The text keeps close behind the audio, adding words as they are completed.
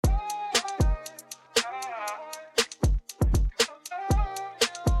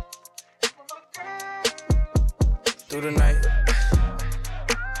through the night.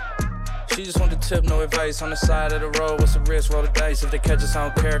 She just want the tip, no advice. On the side of the road, what's the risk? Roll the dice. If they catch us, I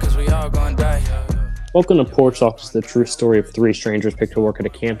don't care, cause we all gonna die. Welcome to Porch Talks, the true story of three strangers picked to work at a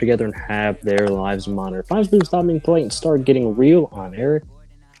camp together and have their lives monitored. Five people stop being polite and start getting real. I'm Eric.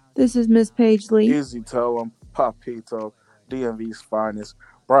 This is Miss Paige Lee. Easy tell them, Papito, DMV's finest,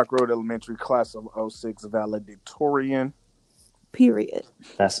 Brock Road Elementary, class of 06, valedictorian. Period.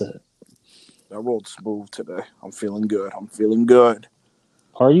 That's it. I rolled smooth today. I'm feeling good.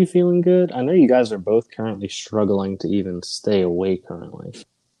 Are you feeling good? I know you guys are both currently struggling to even stay awake currently.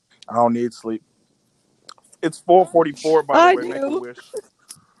 I don't need sleep. It's 4:44, by the way. do. Make a wish.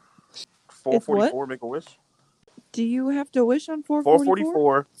 4:44, make a wish. Do you have to wish on 4:44?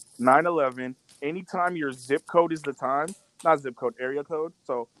 4:44, 9/11. Anytime your zip code is the time, not zip code, area code.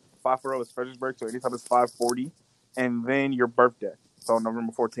 So 540 is Fredericksburg. So anytime it's 5:40, and then your birthday. So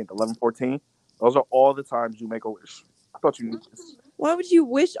November 14th, 11/14. Those are all the times you make a wish. I thought you knew this. Why would you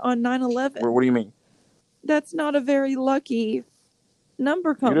wish on 9/11? What do you mean? That's not a very lucky number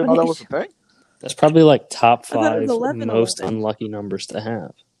You combination. didn't know that was a thing? That's probably like top I thought it 5 was 11, most 11. unlucky numbers to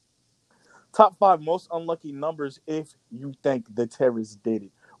have. Top 5 most unlucky numbers if you think the terrorists did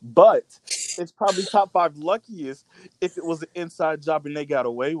it. But it's probably top 5 luckiest if it was an inside job and they got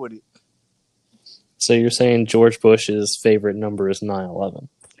away with it. So you're saying George Bush's favorite number is 9/11?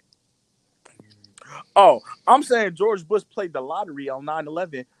 Oh, I'm saying George Bush played the lottery on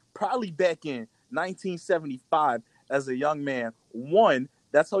 9/11 probably back in 1975 as a young man. One,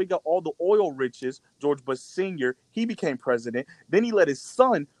 that's how he got all the oil riches. George Bush Sr., he became president. Then he let his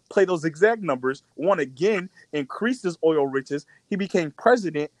son play those exact numbers. Won again, increased his oil riches. He became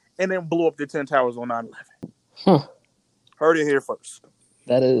president and then blew up the Twin Towers on 9/11. Huh. Heard it here first.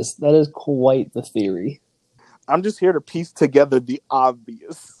 That is quite the theory. I'm just here to piece together the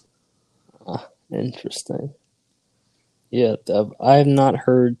obvious. Interesting. Yeah, I have not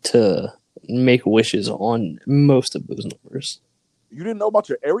heard to make wishes on most of those numbers. You didn't know about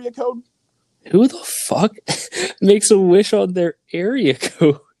your area code? Who the fuck makes a wish on their area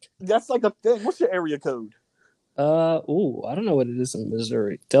code? That's like a thing. What's your area code? I don't know what it is in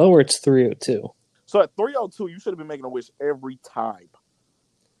Missouri. Delaware, it's 302. So at 302, you should have been making a wish every time.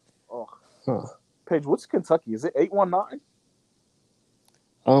 Oh. Huh. Paige, what's Kentucky? Is it 819?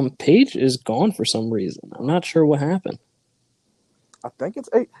 Paige is gone for some reason. I'm not sure what happened. I think it's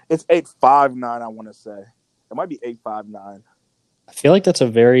 859, I want to say. It might be 859. I feel like that's a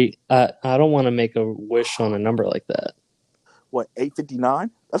very... I don't want to make a wish on a number like that. What, 859?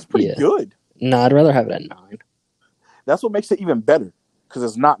 That's pretty good. No, I'd rather have it at 9. That's what makes it even better, because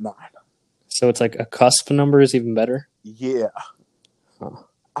it's not 9. So it's like a cusp number is even better? Yeah. Huh.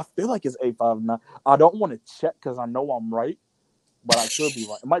 I feel like it's 859. I don't want to check because I know I'm right, but I could be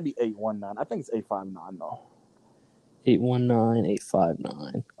right. It might be 819. I think it's 859, though. 819,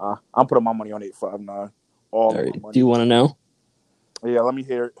 859. I'm putting my money on 859. All right. my money. Do you want to know? Yeah, let me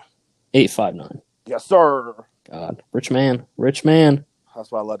hear it. 859. Yes, sir. God. Rich man. Rich man.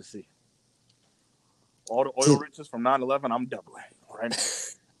 That's what I love to see. All the oil riches from 9/11, I'm doubling. Right?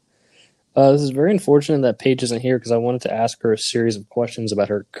 This is very unfortunate that Paige isn't here because I wanted to ask her a series of questions about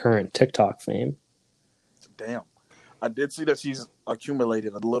her current TikTok fame. Damn. I did see that she's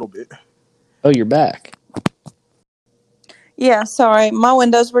accumulated a little bit. Oh, you're back. Yeah, sorry. My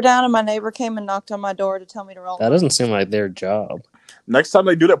windows were down and my neighbor came and knocked on my door to tell me to roll. That doesn't seem like their job. Next time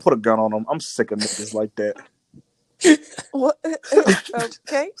they do that, put a gun on them. I'm sick of niggas like that. What?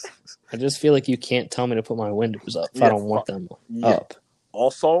 Okay. I just feel like you can't tell me to put my windows up if I don't want them up.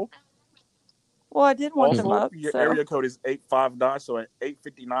 Also, Well, I did want them up. Your area code is 859, so at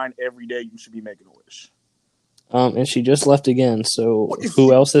 8:59 every day you should be making a wish. And she just left again, so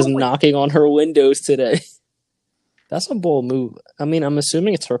who else is knocking on her windows today? That's a bold move. I mean, I'm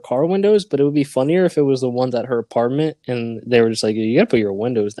assuming it's her car windows, but it would be funnier if it was the ones at her apartment and they were just like, you gotta put your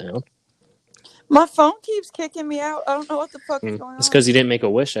windows down. My phone keeps kicking me out. I don't know what the fuck is going on. It's because you didn't make a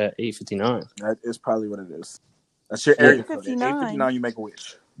wish at 8:59. That is probably what it is. That's your area code. At 8:59 you make a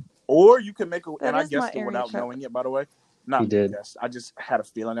wish. Or you can make a wish, and I guessed it without knowing it, by the way. Not did. Guess. I just had a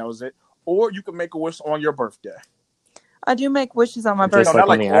feeling that was it. Or you can make a wish on your birthday. I do make wishes on my birthday. Just not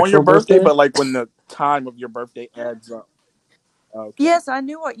like on your birthday, but like when the time of your birthday adds up. Okay. Yes, I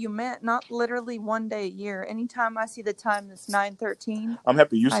knew what you meant. Not literally one day a year. Anytime I see the time that's 9:13. I'm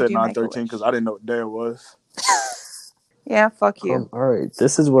happy you said 9:13 because I didn't know what day it was. Yeah, fuck you. All right,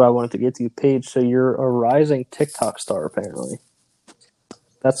 this is what I wanted to get to, Paige. So you're a rising TikTok star, apparently.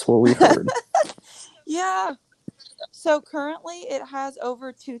 That's what we heard. Yeah. So currently it has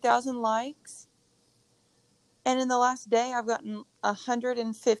over 2,000 likes. And in the last day, I've gotten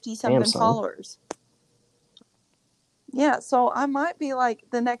 150-something followers. Yeah, so I might be like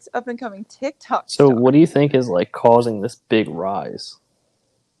the next up and coming TikTok So star. what do you think is like causing this big rise?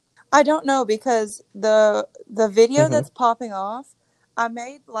 I don't know because the video that's popping off, I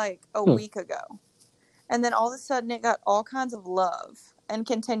made like a week ago. And then all of a sudden it got all kinds of love and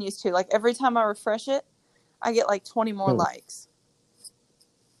continues to. Like every time I refresh it, I get like 20 more likes.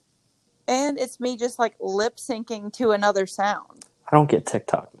 And it's me just like lip syncing to another sound. I don't get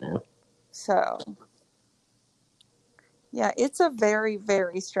TikTok, man. So, yeah, it's a very,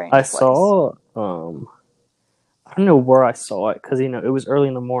 very strange I place. saw, I don't know where I saw it because, it was early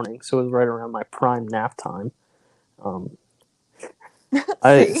in the morning, so it was right around my prime nap time.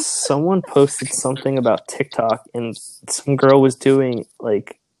 Someone posted something about TikTok, and some girl was doing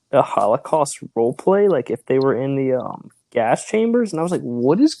like a Holocaust role play, like if they were in the gas chambers, and I was like,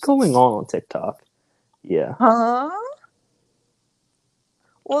 "What is going on TikTok?" Yeah. Huh?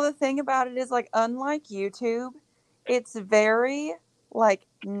 Well, the thing about it is, like, unlike YouTube, it's very, like,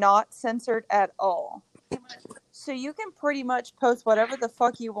 not censored at all. So you can pretty much post whatever the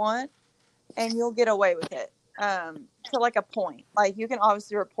fuck you want, and you'll get away with it. To like a point. Like, you can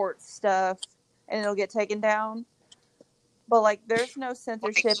obviously report stuff, and it'll get taken down. But like, there's no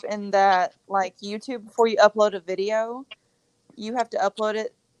censorship in that. Like YouTube, before you upload a video, you have to upload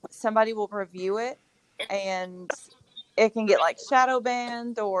it. Somebody will review it, and it can get like shadow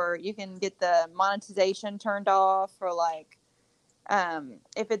banned, or you can get the monetization turned off, or like,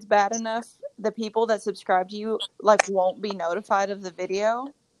 if it's bad enough, the people that subscribe to you like won't be notified of the video.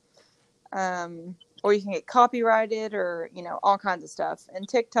 Or you can get copyrighted, or all kinds of stuff. And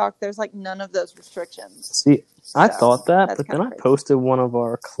TikTok, there's like none of those restrictions. See, I So, thought that, that's but then kinda I crazy. posted one of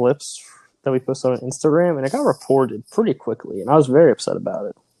our clips that we posted on Instagram, and it got reported pretty quickly, and I was very upset about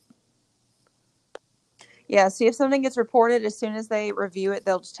it. Yeah, see, if something gets reported, as soon as they review it,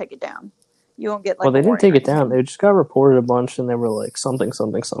 they'll just take it down. You won't get like Well, they a didn't warning take or it down. anything. They just got reported a bunch, and they were like, something,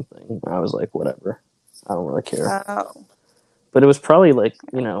 something, something. And I was like, whatever. I don't really care. Oh. But it was probably like,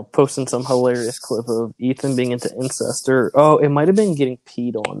 posting some hilarious clip of Ethan being into incest, or, it might have been getting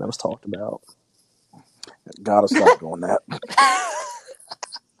peed on that was talked about. Gotta stop doing that.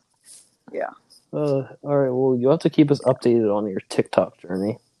 Yeah. All right, well, you'll have to keep us updated on your TikTok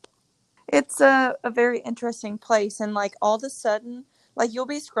journey. It's a very interesting place. And like all of a sudden, like you'll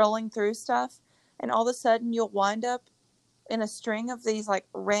be scrolling through stuff, and all of a sudden you'll wind up in a string of these like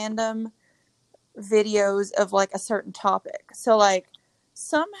random videos of like a certain topic. So like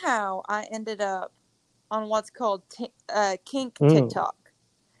somehow I ended up on what's called kink TikTok.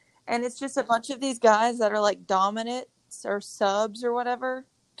 And it's just a bunch of these guys that are like dominants or subs or whatever.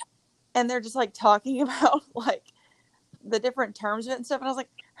 And they're just like talking about like the different terms of it and stuff. And I was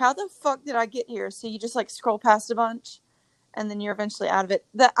like, how the fuck did I get here? So you just like scroll past a bunch, and then you're eventually out of it.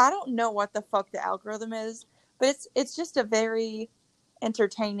 I don't know what the fuck the algorithm is, but it's just a very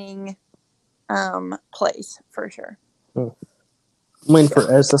entertaining place for sure. I'm waiting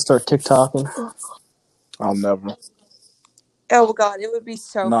for Ez to start TikToking. I'll never. Oh god, it would be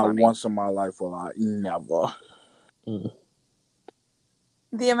so Not funny. once in my life will I never.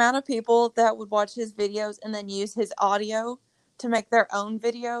 The amount of people that would watch his videos and then use his audio to make their own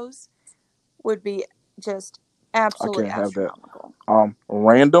videos would be just absolutely astronomical.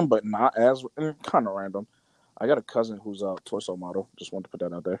 Random, but not as kind of random. I got a cousin who's a torso model. Just wanted to put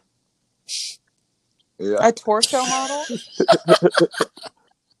that out there. Yeah. A torso model?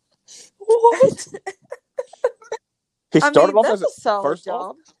 What? He started off that's as a solid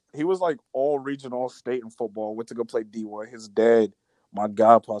job. He was like all regional, state in football. Went to go play D1. His dad, my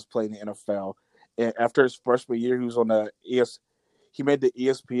godpa's, played in the NFL. And after his freshman year, he was on the He made the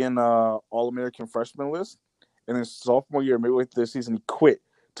ESPN All-American freshman list. And his sophomore year, midway through the season, he quit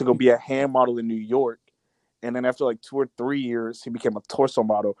to go be a hand model in New York. And then after like 2 or 3 years, he became a torso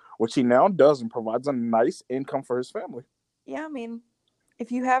model, which he now does and provides a nice income for his family. Yeah, I mean,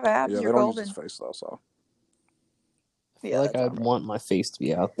 if you have abs, you're they don't golden. use his face though, so. I feel like I'd want my face to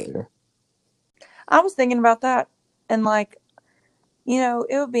be out there. I was thinking about that, and like, it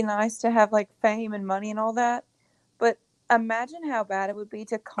would be nice to have like fame and money and all that, but imagine how bad it would be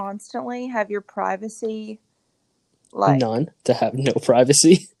to constantly have your privacy like none, to have no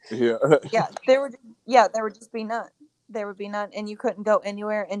privacy. Yeah. There would just be none. There would be none, and you couldn't go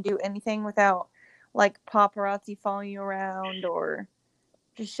anywhere and do anything without like paparazzi following you around or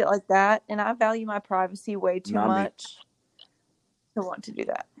just shit like that. And I value my privacy way too much to want to do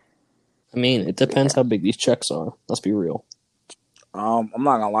that. I mean, it depends how big these checks are. Let's be real. I'm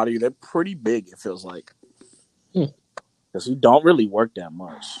not gonna lie to you; they're pretty big. It feels like because you don't really work that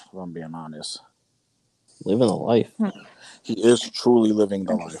much. If I'm being honest, living a life. He is truly living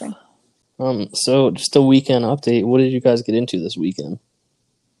the life. So just a weekend update. What did you guys get into this weekend?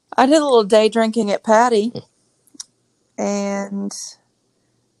 I did a little day drinking at Patty and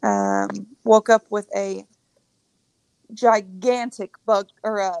woke up with a gigantic bug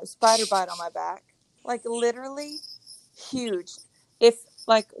or a spider bite on my back. Like literally huge. If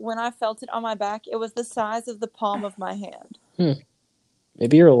like when I felt it on my back, it was the size of the palm of my hand.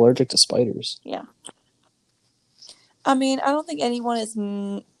 Maybe you're allergic to spiders. Yeah. I mean, I don't think anyone is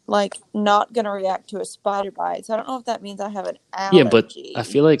not gonna react to a spider bite. So I don't know if that means I have an Yeah, but allergy. I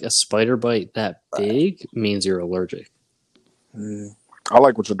feel like a spider bite that big means you're allergic. I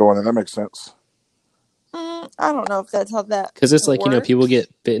like what you're doing, and that makes sense. I don't know if that's how that Because it's like, works, people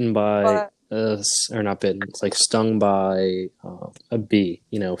get bitten by, but or not bitten, it's like stung by a bee.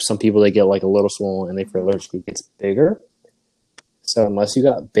 Some people, they get like a little swollen and if they're allergic, it gets bigger. So unless you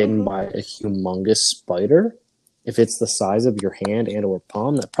got bitten by a humongous spider, if it's the size of your hand and or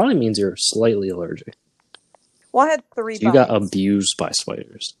palm, that probably means you're slightly allergic. well, I had 3 So you bites. got abused by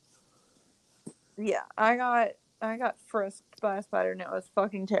spiders. Yeah, I got frisked by a spider and it was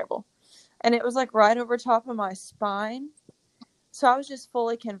fucking terrible. And it was like right over top of my spine. So I was just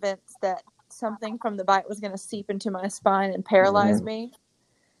fully convinced that something from the bite was going to seep into my spine and paralyze me.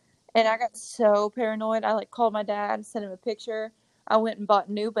 And I got so paranoid. I called my dad, sent him a picture. I went and bought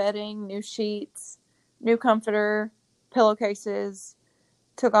new bedding, new sheets, new comforter, pillowcases,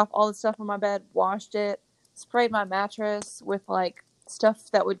 took off all the stuff on my bed, washed it, sprayed my mattress with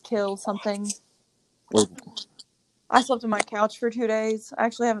stuff that would kill something. I slept on my couch for 2 days. I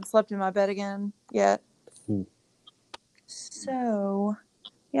actually haven't slept in my bed again yet. So,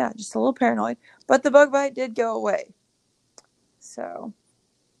 yeah, just a little paranoid. But the bug bite did go away. So,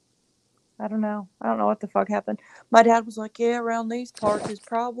 I don't know. I don't know what the fuck happened. My dad was like, yeah, around these parts is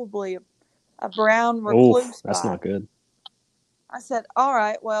probably a brown recluse that's bite. not good. I said, all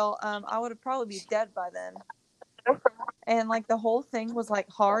right, well, I would have probably be dead by then. And the whole thing was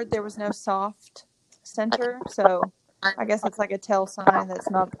hard. There was no soft center. So, I guess it's a tell sign that's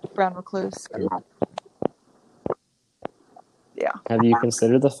not brown recluse. Yeah. Have you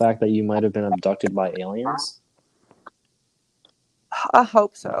considered the fact that you might have been abducted by aliens? I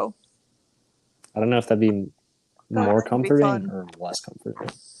hope so. I don't know if that'd be more comforting or less comforting.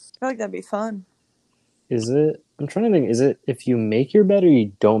 I feel like that'd be fun. I'm trying to think, is it if you make your bed or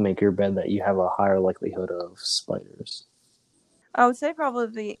you don't make your bed that you have a higher likelihood of spiders? I would say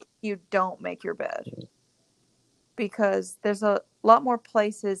probably you don't make your bed. Because there's a lot more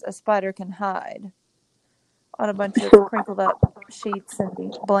places a spider can hide on a bunch of crinkled up sheets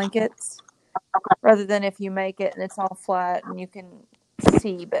and blankets rather than if you make it and it's all flat and you can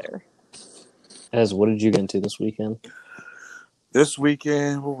see better. What did you get into this weekend? This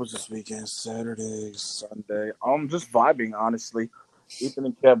weekend, what was this weekend? Saturday, Sunday. I'm just vibing, honestly. Ethan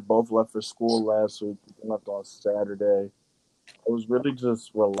and Kev both left for school last week. Ethan left on Saturday. It was really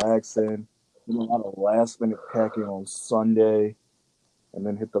just relaxing. Did a lot of last minute packing on Sunday, and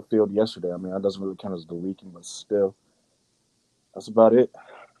then hit the field yesterday. I mean, that doesn't really count as the weekend, but still, that's about it.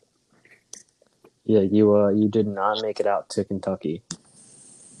 Yeah, you did not make it out to Kentucky.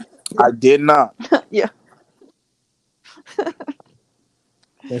 I did not. Yeah.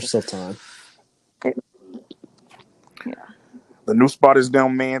 There's still time. Yeah. The new spot is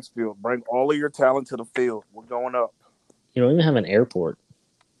down Mansfield. Bring all of your talent to the field. We're going up. You don't even have an airport.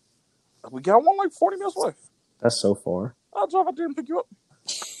 We got one 40 minutes away. That's so far. I'll drive out there and pick you up.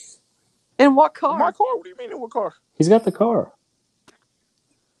 In what car? My car? What do you mean in what car? He's got the car.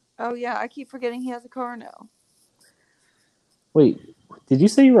 Oh, yeah. I keep forgetting he has a car now. Wait, did you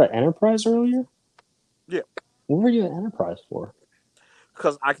say you were at Enterprise earlier? Yeah. What were you at Enterprise for?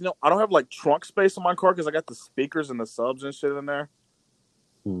 Because I don't have trunk space in my car because I got the speakers and the subs and shit in there.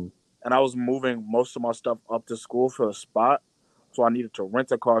 And I was moving most of my stuff up to school for a spot. So I needed to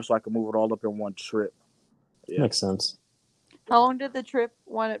rent a car so I could move it all up in one trip. Yeah. Makes sense. How long did the trip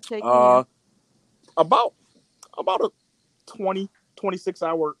wind up taking you? About a 26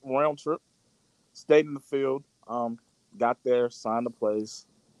 hour round trip. Stayed in the field. Got there, signed the place.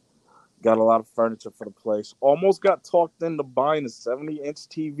 Got a lot of furniture for the place. Almost got talked into buying a 70-inch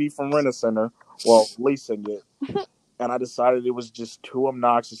TV from Rent-A-Center. Well, leasing it. And I decided it was just too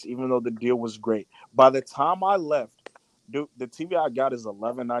obnoxious, even though the deal was great. By the time I left, dude, the TV I got is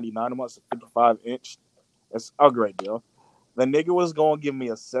 $11.99 a month, 55-inch. It's a great deal. The nigga was going to give me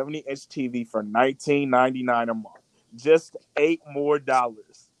a 70-inch TV for $19.99 a month. Just $8 more.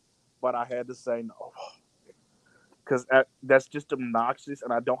 But I had to say no. Because that's just obnoxious,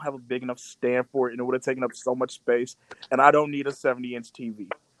 and I don't have a big enough stand for it, and it would have taken up so much space, and I don't need a 70-inch TV.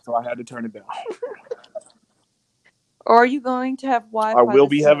 So I had to turn it down. Or are you going to have Wi-Fi? I will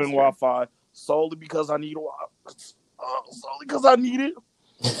this be having semester? Wi-Fi solely because I need solely because I need it.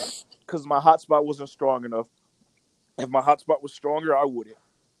 Because my hotspot wasn't strong enough. If my hotspot was stronger, I wouldn't.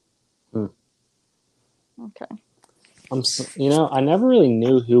 Okay. I never really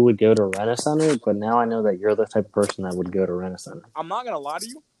knew who would go to Rent-A-Center, but now I know that you're the type of person that would go to Rent-A-Center. I'm not gonna lie to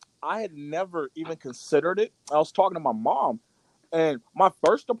you. I had never even considered it. I was talking to my mom, and my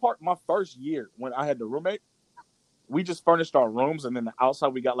first year when I had the roommate, we just furnished our rooms, and then the outside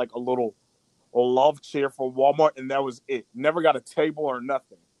we got like a little love chair from Walmart, and that was it. Never got a table or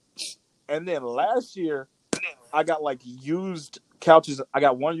nothing. And then last year, I got like used couches. I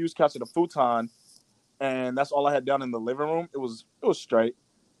got one used couch and a futon, and that's all I had down in the living room. It was straight.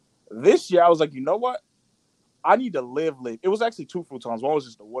 This year, I was like, you know what? I need to live. It was actually two futons. One was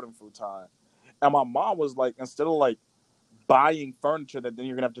just a wooden futon, and my mom was like, instead of like buying furniture that then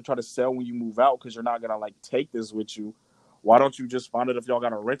you're gonna have to try to sell when you move out because you're not gonna like take this with you, why don't you just find it if y'all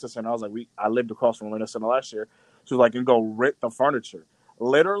got a Rent-A-Center? I was like, I lived across from Rent-A-Center last year. She was like, and go rent the furniture.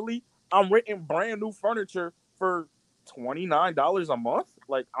 Literally, I'm renting brand new furniture for $29 a month.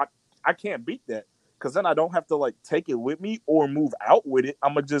 Like I can't beat that because then I don't have to like take it with me or move out with it.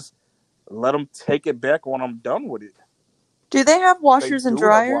 I'm gonna just let them take it back when I'm done with it. Do they have washers They and do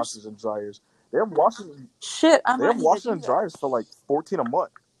have dryers? washers and dryers. They have washers. Shit, I They might have need washers to do and that. dryers for like $14 a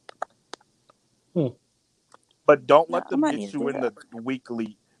month. Hmm. But don't Yeah, let I them might need get to you do in that. the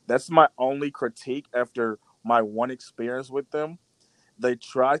weekly. That's my only critique after my one experience with them. They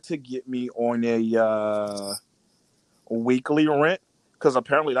try to get me on a weekly rent because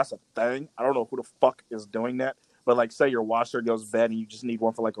apparently that's a thing. I don't know who the fuck is doing that. But like, say your washer goes bad and you just need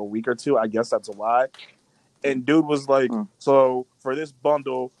one for like a week or two. I guess that's why. And dude was like, so for this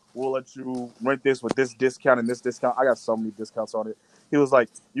bundle, we'll let you rent this with this discount and this discount. I got so many discounts on it. He was like,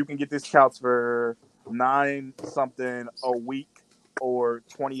 you can get this couch for $9 something a week or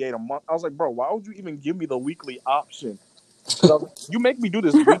 $28 a month. I was like, bro, why would you even give me the weekly option? Because I was like, you make me do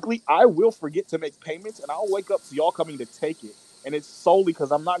this weekly, I will forget to make payments and I'll wake up to y'all coming to take it. And it's solely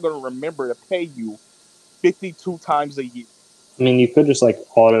because I'm not going to remember to pay you 52 times a year. I mean, you could just like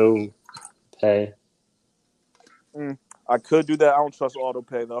auto pay. I could do that. I don't trust auto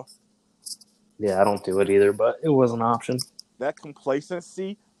pay though. Yeah, I don't do it either, but it was an option. That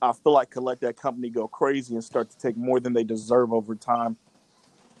complacency, I feel like could let that company go crazy and start to take more than they deserve over time.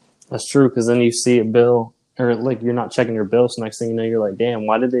 That's true, because then you see a bill, or like you're not checking your bill, so next thing you know, you're like, damn,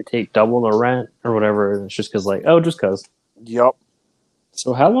 why did they take double the rent or whatever? And it's just because, like, just because. Yep.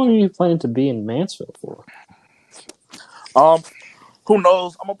 So how long are you planning to be in Mansfield for? Who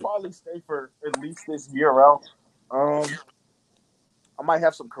knows? I'm gonna probably stay for at least this year out. I might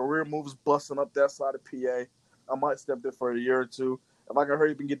have some career moves busting up that side of PA. I might step there for a year or two. If I can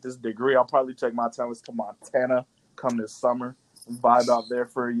hurry up and get this degree, I'll probably take my talents to Montana come this summer and vibe out there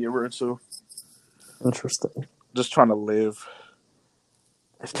for a year or two. Interesting. Just trying to live.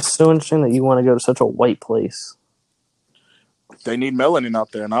 It's so interesting that you want to go to such a white place. They need melanin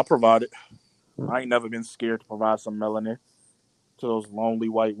out there, and I'll provide it. I ain't never been scared to provide some melanin to those lonely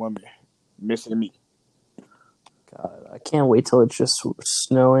white women missing me. God, I can't wait till it's just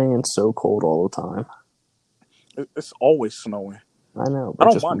snowing and so cold all the time. It's always snowing. I know, I but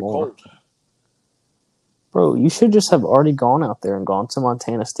don't just mind the more. cold. Bro, you should just have already gone out there and gone to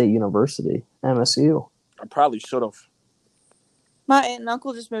Montana State University, MSU. I probably should have. My aunt and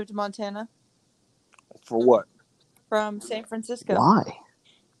uncle just moved to Montana For what? from San Francisco. Why?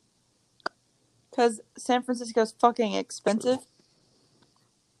 Because San Francisco's fucking expensive.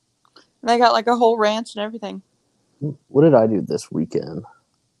 And they got like a whole ranch and everything. What did I do this weekend?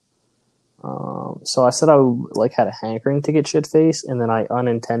 So I said I like had a hankering to get shit faced, and then I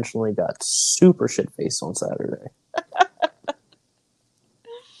unintentionally got super shit faced on Saturday.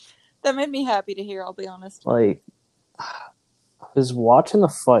 That made me happy to hear, I'll be honest. Like, I was watching the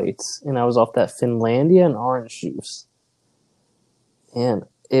fights, and I was off that Finlandia and orange juice, and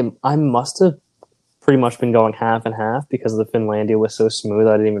I must have pretty much been going half and half because the Finlandia was so smooth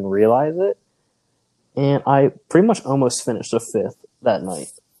I didn't even realize it, and I pretty much almost finished a fifth that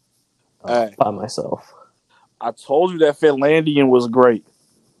night by myself. I told you that Finlandian was great.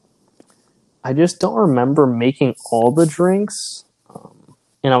 I just don't remember making all the drinks.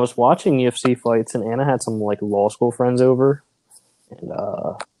 And I was watching UFC fights, and Anna had some like law school friends over, and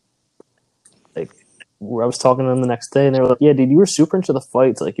I was talking to them the next day, and they were like, "Yeah, dude, you were super into the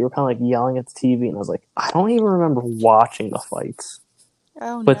fights. Like you were kind of like yelling at the TV." And I was like, "I don't even remember watching the fights."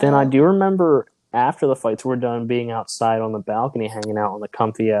 Oh, But then I no. do remember after the fights were done, being outside on the balcony, hanging out on the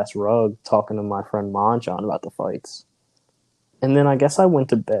comfy ass rug, talking to my friend Manjan about the fights. And then I guess I went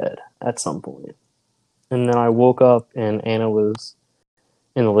to bed at some point. And then I woke up and Anna was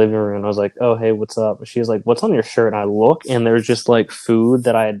in the living room. I was like, "Oh, hey, what's up?" She was like, "What's on your shirt?" And I look, and there's just like food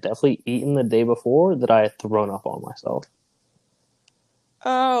that I had definitely eaten the day before that I had thrown up on myself.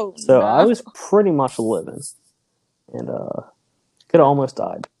 Oh, So no. I was pretty much living, and could have almost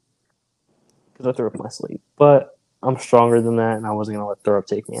died because I threw up in my sleep. But I'm stronger than that, and I wasn't gonna let throw up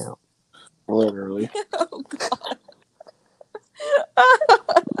take me out. Literally. Oh, God.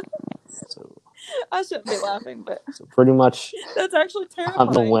 So I shouldn't be laughing, but pretty much, that's actually I'm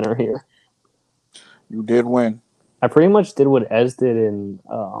the terrifying. winner here. You did win. I pretty much did what Ez did in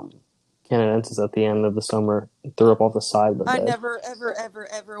Canadensis at the end of the summer. Threw up off the side of the I bed. never, ever,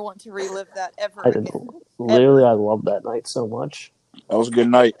 ever, ever want to relive that ever I did. again. Literally, Ever. I loved that night so much. That was a good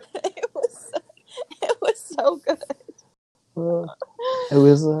night. It was so good. It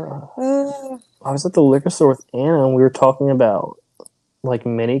was. I was at the liquor store with Anna, and we were talking about like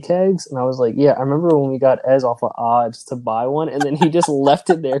mini kegs, and I was like, "Yeah, I remember when we got Ez off of odds to buy one, and then he just left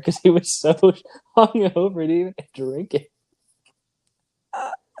it there because he was so hungover to even drink it."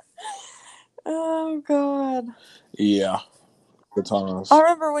 Oh, God. Yeah. Good times. I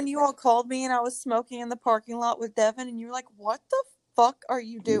remember when you all called me and I was smoking in the parking lot with Devin, and you were like, "What the fuck are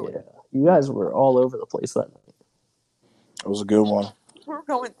you doing?" Yeah, you guys were all over the place that night. It was a good one. We're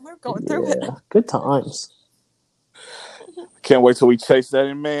going through it. Yeah, good times. Can't wait till we chase that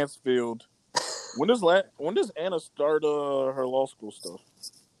in Mansfield. When does Anna start her law school stuff?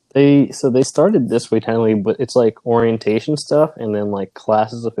 They started this week technically, but it's like orientation stuff, and then like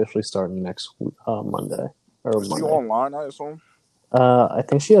classes officially start next Monday or Is she Monday. online, I assume? I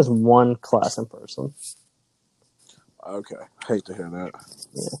think she has one class in person. Okay. Hate to hear that.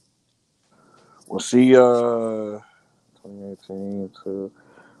 Yeah. Well, she 2018 to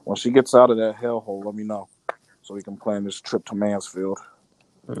when she gets out of that hellhole, let me know so we can plan this trip to Mansfield.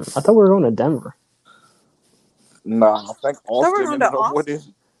 I thought we were going to Denver. Nah, I think Austin going ended to up with it.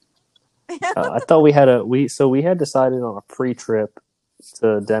 I thought we had decided on a pre-trip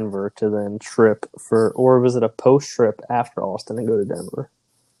to Denver to then trip or was it a post-trip after Austin and go to Denver?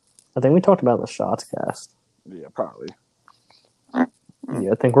 I think we talked about in the Shots cast. Yeah, probably.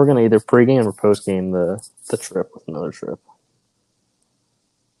 Yeah, I think we're gonna either pregame or postgame the trip with another trip.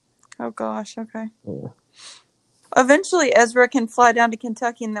 Oh gosh, okay. Yeah. Eventually, Ezra can fly down to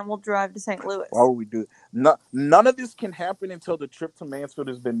Kentucky, and then we'll drive to St. Louis. Why would we do it? None of this can happen until the trip to Mansfield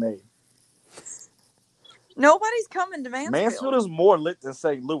has been made. Nobody's coming to Mansfield. Mansfield is more lit than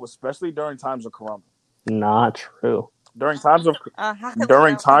St. Louis, especially during times of Corona. Not true. During times of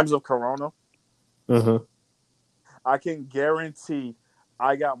Corona, Mm-hmm. I can guarantee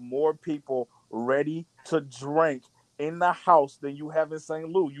I got more people ready to drink in the house than you have in St.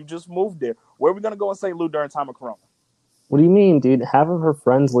 Louis. You just moved there. Where are we gonna go in St. Louis during time of Corona? What do you mean, dude? Half of her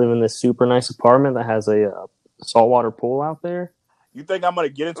friends live in this super nice apartment that has a saltwater pool out there. You think I'm gonna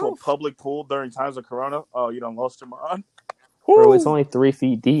get into a public pool during times of Corona? Oh, you done lost your mind. Bro, it's only 3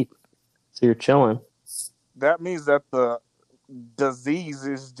 feet deep, so you're chilling. That means that the disease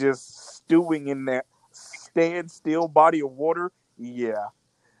is just stewing in that standstill body of water. Yeah.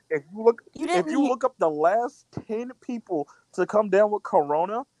 If you look up the last 10 people to come down with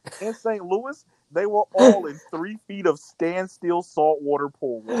Corona in St. Louis, they were all in 3 feet of standstill saltwater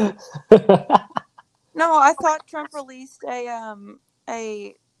pool water. No, I thought Trump released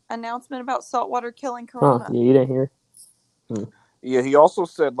a announcement about saltwater killing Corona. Yeah, you didn't hear. Yeah, he also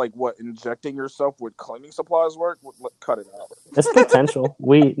said injecting yourself with cleaning supplies work. Cut it out. It's potential.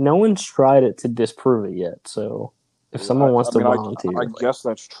 No one's tried it to disprove it yet. So if someone wants to volunteer, I guess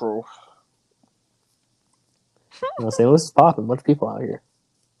that's true. St. Louis is popping. A bunch of people out here.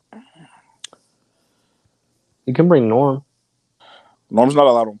 You can bring Norm. Norm's not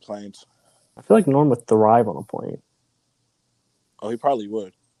allowed on planes. I feel like Norm would thrive on a plane. Oh, he probably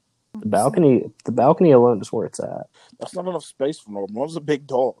would. The balcony alone is where it's at. That's not enough space for Norm. Norm's a big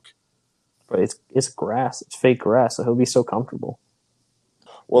dog. But it's grass. It's fake grass, so he'll be so comfortable.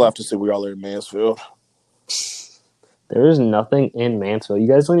 We'll have to see. We all are in Mansfield. There is nothing in Mansfield. You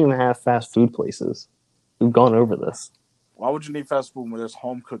guys don't even have fast food places. We've gone over this. Why would you need fast food when there's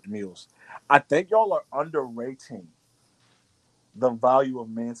home-cooked meals? I think y'all are underrating the value of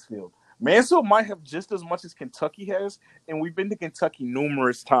Mansfield. Mansfield might have just as much as Kentucky has, and we've been to Kentucky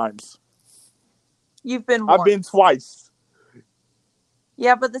numerous times. You've been once. I've been twice.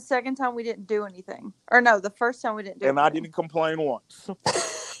 Yeah, but the second time we didn't do anything. Or no, the first time we didn't do anything. And I didn't complain once.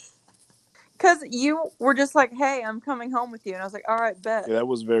 Because you were just like, hey, I'm coming home with you. And I was like, all right, bet. Yeah, that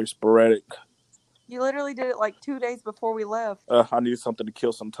was very sporadic. You literally did it 2 days before we left. I needed something to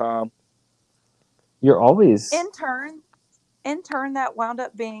kill some time. You're always... In turn, in turn, that wound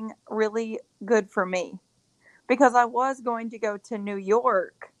up being really good for me because I was going to go to New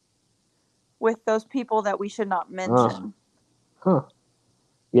York with those people that we should not mention. Huh.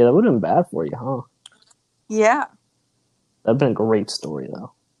 Yeah, that would have been bad for you, huh? Yeah. That'd been a great story,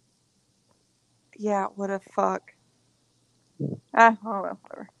 though. Yeah, what a fuck. Hmm. Oh, well,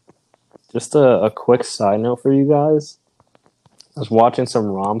 whatever. Just a quick side note for you guys. I was watching some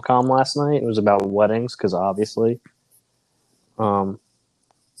rom-com last night. It was about weddings, because obviously.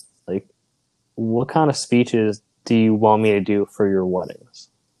 Like, what kind of speeches do you want me to do for your weddings?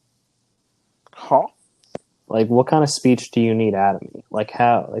 Huh? Like, what kind of speech do you need out of me? Like,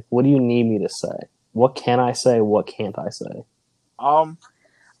 how? Like, what do you need me to say? What can I say? What can't I say? Oh,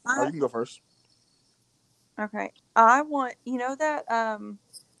 you can go first. Okay. I want, you know that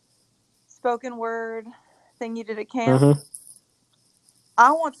spoken word thing you did at camp? Mm-hmm.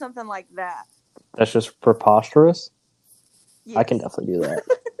 I want something like that. That's just preposterous. Yes. I can definitely do that.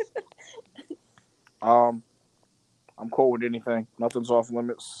 I'm cool with anything. Nothing's off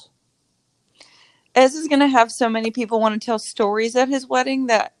limits. Ez is going to have so many people want to tell stories at his wedding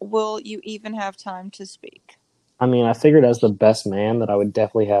that will you even have time to speak? I mean, I figured as the best man that I would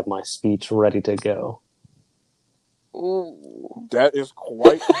definitely have my speech ready to go. Ooh. That is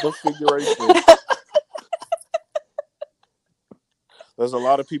quite the figuration. There's a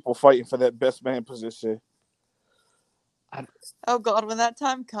lot of people fighting for that best man position. Oh, God, when that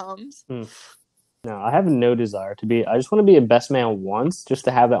time comes. No, I have no desire to be. I just want to be a best man once, just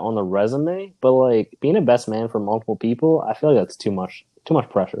to have that on the resume. But like being a best man for multiple people, I feel like that's too much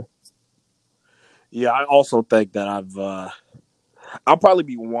pressure. Yeah, I also think that I'll probably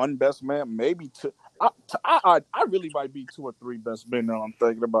be one best man, maybe two. I really might be 2 or 3 best men now I'm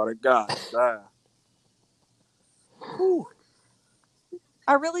thinking about it. God damn. Whew.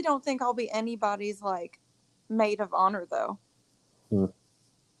 I really don't think I'll be anybody's, like, maid of honor, though.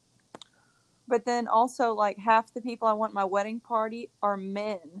 But then also, like, half the people I want at my wedding party are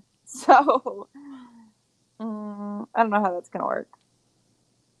men. So, I don't know how that's going to work.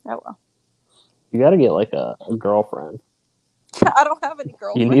 Oh, well. You got to get like a girlfriend. I don't have any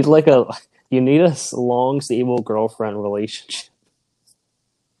girlfriends. You need a long, stable girlfriend relationship.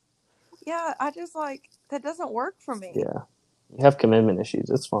 Yeah, I just, like, that doesn't work for me. Yeah, you have commitment issues.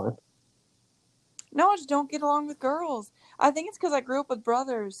 It's fine. No, I just don't get along with girls. I think it's because I grew up with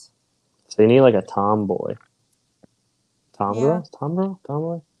brothers. So you need like a tomboy. Yeah.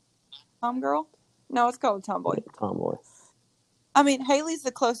 Tomboy? Tom girl? No, it's called tomboy. Yeah, tomboy. I mean, Haley's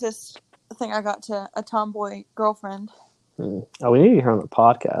the closest thing I got to a tomboy girlfriend. Oh, we need to get her on the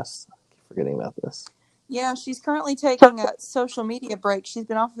podcast. I keep forgetting about this. Yeah, she's currently taking a social media break. She's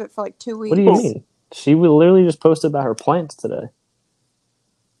been off of it for like 2 weeks. What do you mean? She literally just posted about her plants today.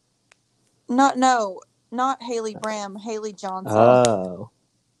 Not Haley Bram, Haley Johnson. Oh.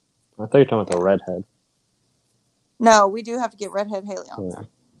 I thought you were talking about the redhead. No, we do have to get redhead Haley on. Yeah.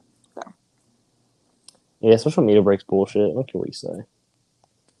 So. Yeah, social media breaks bullshit. I don't care what you say.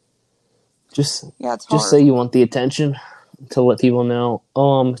 It's hard. Just say you want the attention to let people know,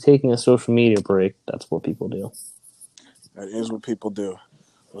 oh, I'm taking a social media break. That's what people do. That is what people do.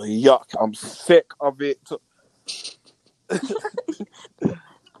 Well, yuck, I'm sick of it.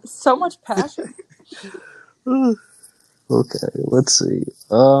 So much passion. Okay, let's see.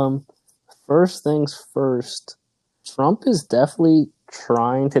 First things first. Trump is definitely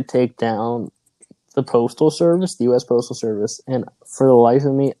trying to take down the Postal Service, the U.S. Postal Service, and for the life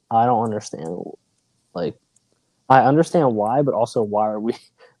of me, I don't understand. Like, I understand why, but also why are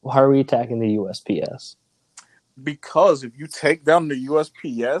we attacking the USPS? Because if you take down the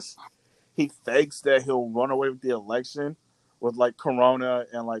USPS, he thinks that he'll run away with the election with like Corona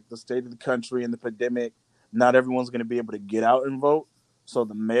and like the state of the country and the pandemic. Not everyone's going to be able to get out and vote. So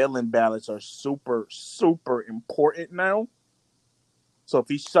the mail-in ballots are super, super important now. So if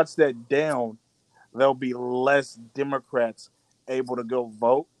he shuts that down, there'll be less Democrats able to go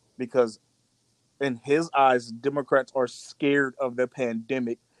vote because in his eyes, Democrats are scared of the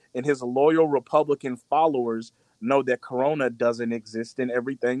pandemic and his loyal Republican followers know that Corona doesn't exist and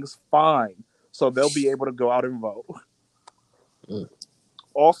everything's fine. So they'll be able to go out and vote.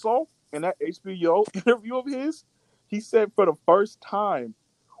 Also, in that HBO interview of his, he said for the first time,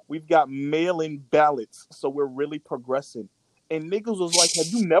 we've got mail-in ballots, so we're really progressing. And niggas was like, have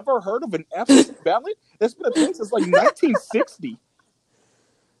you never heard of an absentee ballot? That's been a thing since like 1960.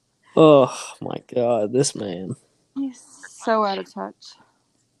 Oh, my God, this man. He's so out of touch.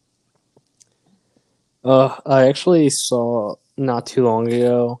 I actually saw not too long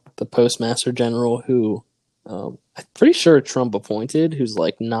ago the Postmaster General who I'm pretty sure Trump appointed, who's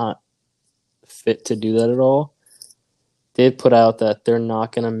like not fit to do that at all. did put out that they're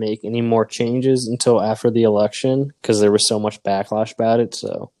not going to make any more changes until after the election because there was so much backlash about it.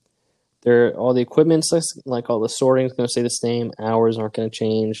 So all the equipment's like all the sorting is going to stay the same. Hours aren't going to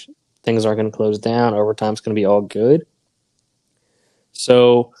change. Things aren't going to close down. Overtime's going to be all good.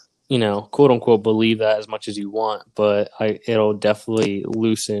 So, quote unquote, believe that as much as you want, but it'll definitely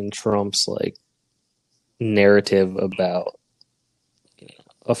loosen Trump's like narrative about.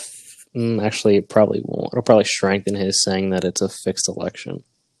 Actually, it probably won't. It'll probably strengthen his saying that it's a fixed election.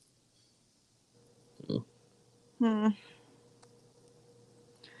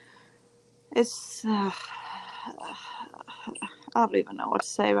 It's. I don't even know what to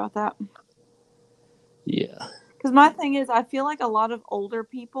say about that. Yeah. Because my thing is, I feel like a lot of older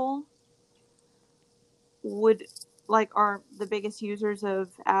people are the biggest users of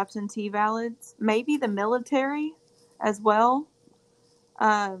absentee ballots. Maybe the military as well.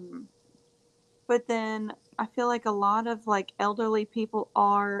 But then I feel like a lot of like elderly people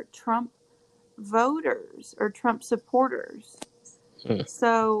are Trump voters or Trump supporters.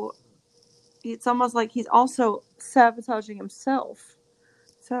 So it's almost like he's also sabotaging himself.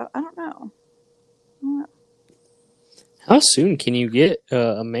 So I don't know. How soon can you get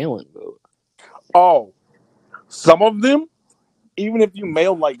a mail-in vote? Oh, some of them, even if you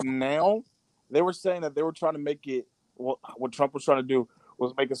mail like now, they were saying that they were trying to make it. What Trump was trying to do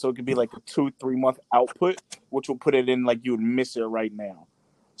was make it so it could be like a 2-3 month output, which will put it in like you would miss it right now.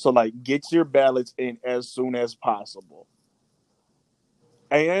 So like, get your ballots in as soon as possible.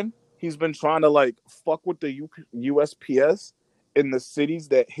 And he's been trying to like fuck with the USPS in the cities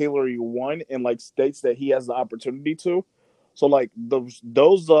that Hillary won in like states that he has the opportunity to. So like those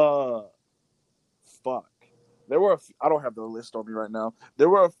fuck. There were I don't have the list on me right now. There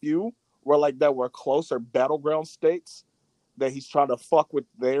were a few where like that were closer battleground states that he's trying to fuck with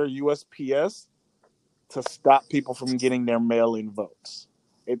their USPS to stop people from getting their mail-in votes.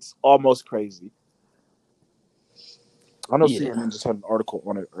 It's almost crazy. I know CNN just had an article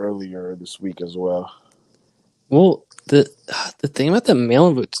on it earlier this week as well. Well, the thing about the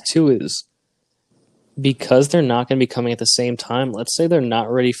mail-in votes too is because they're not going to be coming at the same time. Let's say they're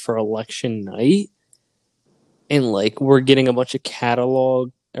not ready for election night, and like we're getting a bunch of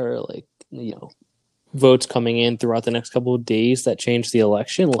catalog or like votes coming in throughout the next couple of days that change the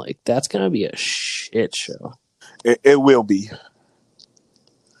election. Like that's going to be a shit show. It will be.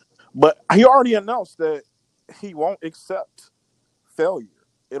 But he already announced that he won't accept failure.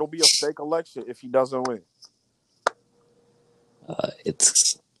 It'll be a fake election if he doesn't win.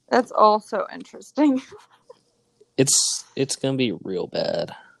 That's also interesting. It's gonna be real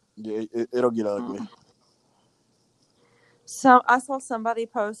bad. Yeah, it'll get ugly. So I saw somebody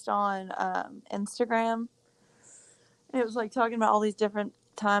post on Instagram. It was like talking about all these different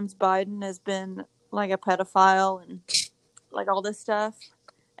times Biden has been like a pedophile and like all this stuff.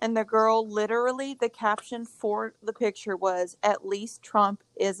 And the girl, literally, the caption for the picture was, "At least Trump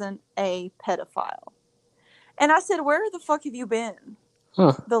isn't a pedophile." And I said, where the fuck have you been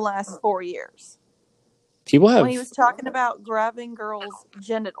the last 4 years? People have... When he was talking about grabbing girls'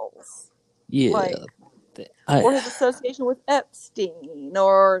 genitals. Yeah. Or his association with Epstein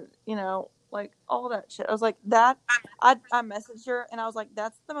or, like all that shit. I was like, I messaged her and I was like,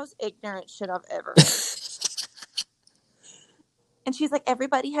 that's the most ignorant shit I've ever heard. And she's like,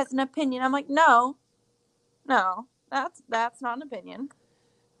 everybody has an opinion. I'm like, no, that's not an opinion.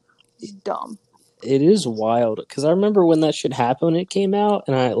 Dumb. It is wild because I remember when that shit happened when it came out,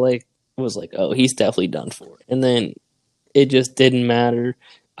 and I was like, oh, he's definitely done for. And then it just didn't matter.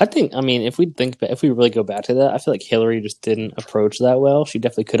 If we really go back to that, I feel like Hillary just didn't approach that well. She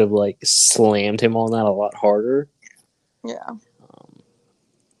definitely could have slammed him on that a lot harder. Yeah.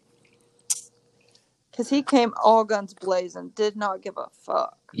 Because he came all guns blazing, did not give a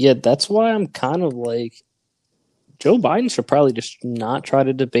fuck. Yeah, that's why I'm kind of like, Joe Biden should probably just not try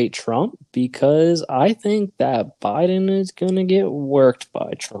to debate Trump, because I think that Biden is going to get worked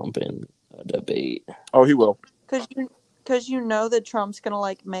by Trump in a debate. Oh, he will. Because that Trump's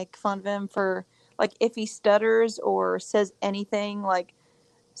going to make fun of him for if he stutters or says anything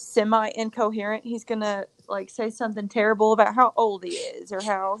semi-incoherent, he's going to say something terrible about how old he is or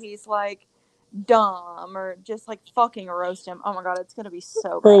how he's dumb or just fucking roast him. Oh my god, it's gonna be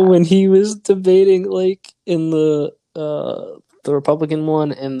so bad. Bro, when he was debating in the Republican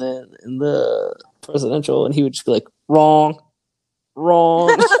one and then in the presidential, and he would just be like, wrong.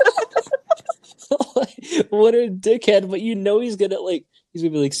 What a dickhead! But he's gonna he's gonna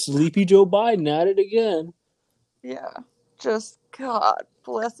be like, sleepy Joe Biden at it again. Yeah, just God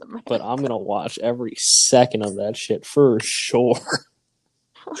bless him. Man. But I'm gonna watch every second of that shit for sure.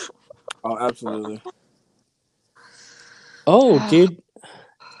 Oh, absolutely. Oh, dude,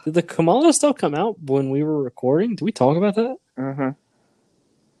 did the Kamala stuff come out when we were recording? Did we talk about that?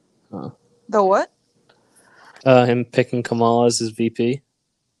 Mm-hmm. The what? Him picking Kamala as his VP.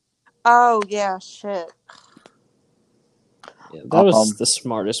 Oh yeah, shit. Yeah, that was the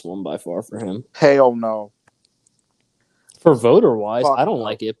smartest one by far for him. Hell no. For voter wise, Fuck I don't no.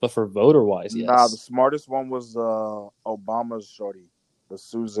 like it, but for voter wise, yes. Nah, the smartest one was Obama's shorty, the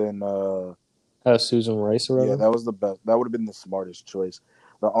Susan. Susan Rice or whatever. Yeah, that was the best. That would have been the smartest choice.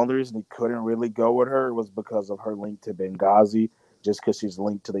 The only reason he couldn't really go with her was because of her link to Benghazi, just because she's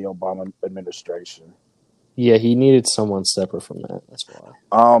linked to the Obama administration. Yeah, he needed someone separate from that. That's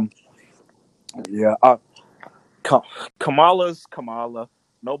why. Yeah. Kamala's Kamala.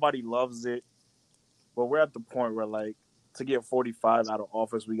 Nobody loves it, but we're at the point where, like, to get 45 out of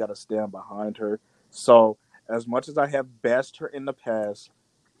office, we got to stand behind her. So, as much as I have bashed her in the past,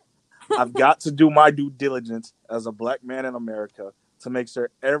 I've got to do my due diligence as a black man in America to make sure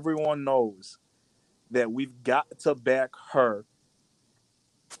everyone knows that we've got to back her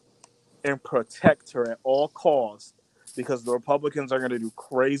and protect her at all costs, because the Republicans are going to do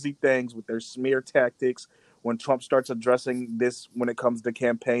crazy things with their smear tactics when Trump starts addressing this when it comes to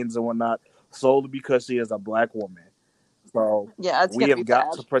campaigns and whatnot, solely because she is a black woman. So Yeah, it's we gonna be have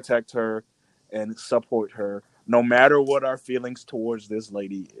got bad. to protect her and support her, no matter what our feelings towards this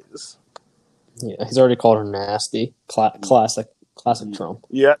lady is. Yeah, he's already called her nasty. Classic Trump.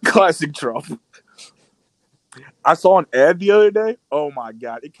 Yeah, classic Trump. I saw an ad the other day. Oh my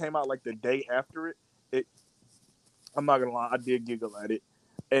god, it came out like the day after it. I'm not gonna lie, I did giggle at it,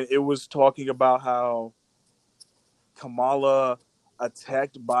 and it was talking about how Kamala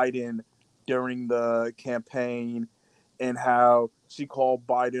attacked Biden during the campaign, and how she called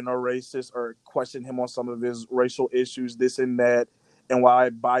Biden a racist or questioned him on some of his racial issues, this and that, and why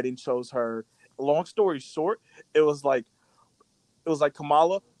Biden chose her. Long story short, it was like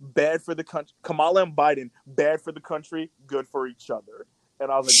Kamala, bad for the country. Kamala and Biden, bad for the country, good for each other.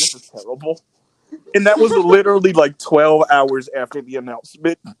 And I was like, this is terrible. And that was literally like 12 hours after the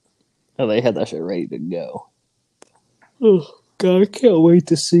announcement. Oh, they had that shit ready to go. Oh, God, I can't wait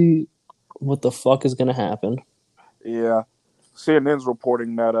to see what the fuck is going to happen. Yeah. CNN's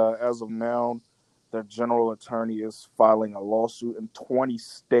reporting that as of now, their general attorney is filing a lawsuit in 20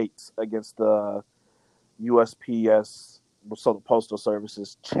 states against the USPS, so the Postal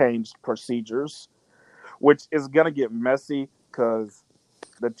Service's changed procedures, which is going to get messy because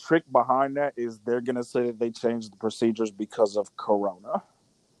the trick behind that is they're going to say that they changed the procedures because of Corona.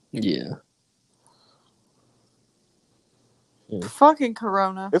 Yeah. Fucking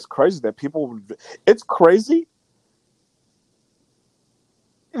Corona. It's crazy that it's crazy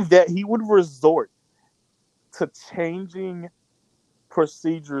that he would resort to changing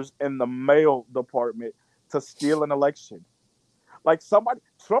procedures in the mail department to steal an election. Like,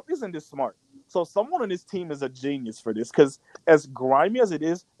 Trump isn't this smart. So someone on his team is a genius for this, because as grimy as it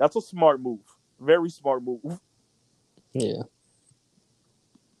is, that's a smart move. Very smart move. Yeah.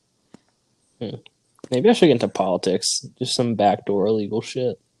 Maybe I should get into politics. Just some backdoor illegal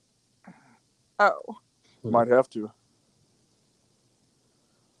shit. Oh. Might have to.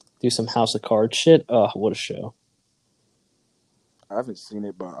 Do some House of Cards shit. Oh, what a show. I haven't seen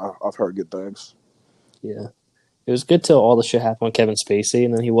it, but I've heard good things. Yeah. It was good till all the shit happened with Kevin Spacey,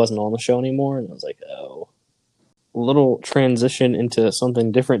 and then he wasn't on the show anymore, and I was like, oh. A little transition into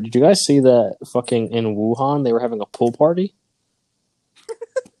something different. Did you guys see that fucking in Wuhan, they were having a pool party?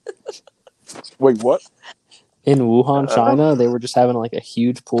 Wait, what? In Wuhan, China, they were just having like a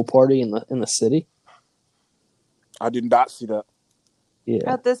huge pool party in the city. I did not see that.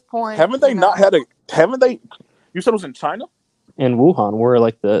 Yeah. At this point, Haven't they? You said it was in China? In Wuhan, where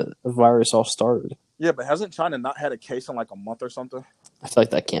like the virus all started. Yeah, but hasn't China not had a case in like a month or something? I feel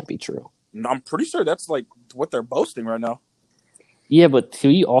like that can't be true. I'm pretty sure that's like what they're boasting right now. Yeah, but do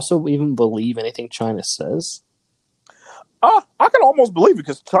you also even believe anything China says? I can almost believe it,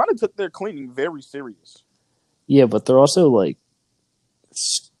 because China took their cleaning very serious. Yeah, but they're also like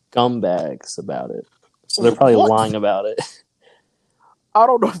scumbags about it. So they're probably lying about it. I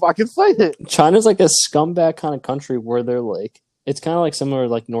don't know if I can say it. China's like a scumbag kind of country where they're like, it's kind of like similar to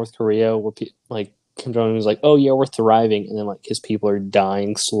like North Korea, where like Kim Jong Un was like, oh yeah, we're thriving, and then like his people are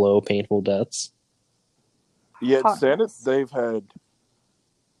dying slow, painful deaths. Yet, Senate, they've had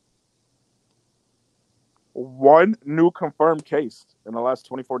one new confirmed case in the last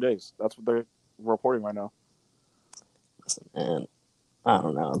 24 days. That's what they're reporting right now. Listen, man, I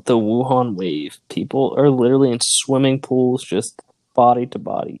don't know. The Wuhan wave, people are literally in swimming pools, just body to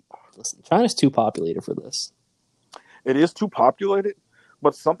body. Listen, China's too populated for this. It is too populated,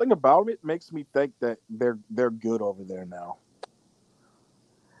 But something about it makes me think that they're good over there now.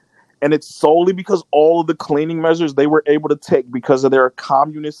 And it's solely because all of the cleaning measures they were able to take because of their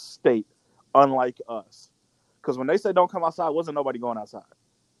communist state, unlike us. Because when they said don't come outside, wasn't nobody going outside.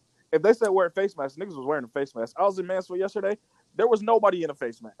 If they said wear a face mask, niggas was wearing a face mask. I was in Mansfield yesterday. There was nobody in a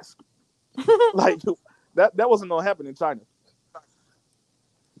face mask. Like that wasn't gonna happen in China.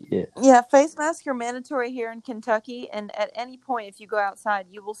 Yeah. Yeah, face masks are mandatory here in Kentucky, and at any point, if you go outside,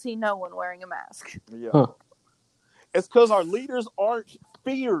 you will see no one wearing a mask. Yeah, Huh. it's because our leaders aren't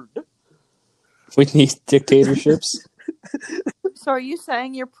feared. We need dictatorships. So, are you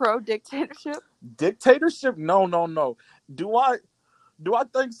saying you're pro dictatorship? Dictatorship? No. Do I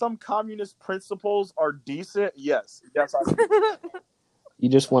think some communist principles are decent? Yes, I do. You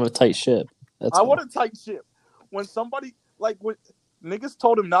just want a tight ship. That's I all. want a tight ship. When somebody when niggas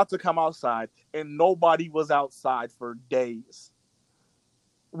told him not to come outside, and nobody was outside for days.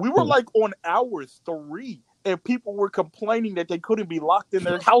 We were like on hour 3, and people were complaining that they couldn't be locked in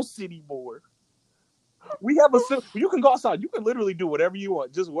their house anymore. We have you can go outside. You can literally do whatever you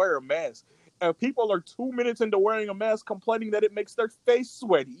want. Just wear a mask. And people are 2 minutes into wearing a mask complaining that it makes their face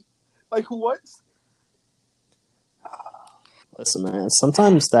sweaty. Like, what? Listen, man,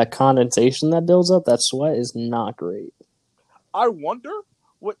 sometimes that condensation that builds up, that sweat is not great. I wonder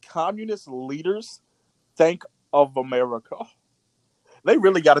what communist leaders think of America. They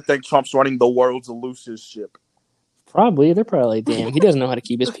really got to think Trump's running the world's loosest ship. Probably. They're probably like, damn, he doesn't know how to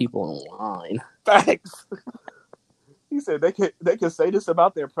keep his people in line. Thanks. He said they can say this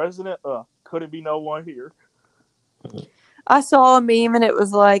about their president. Couldn't be no one here. I saw a meme, and it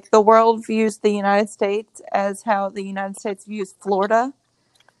was like the world views the United States as how the United States views Florida.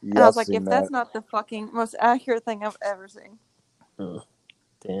 Yeah, and I was like, if that's not the fucking most accurate thing I've ever seen.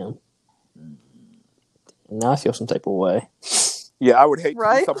 Damn. Now I feel some type of way. Yeah, I would hate to be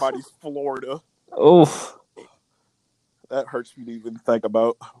Right? somebody's Florida. Oh. That hurts me to even think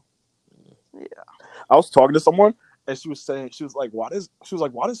about. Yeah. I was talking to someone, and she was like, why does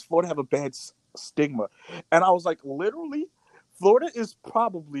Florida have a bad stigma? And I was like, literally, Florida is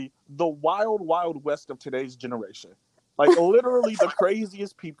probably the wild, wild west of today's generation. Like, literally, the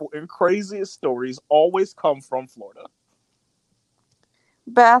craziest people and craziest stories always come from Florida.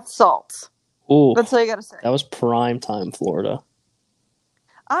 Bath salts. Ooh. That's all you gotta say. That was prime time Florida.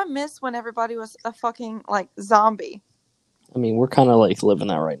 I miss when everybody was a fucking, like, zombie. I mean, we're kind of like living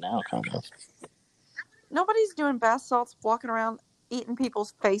that right now, kind of. Nobody's doing bath salts, walking around eating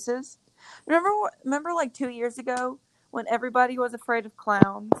people's faces. Remember like 2 years ago when everybody was afraid of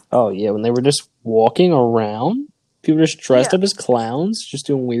clowns? Oh, yeah, when they were just walking around, people just dressed up as clowns, just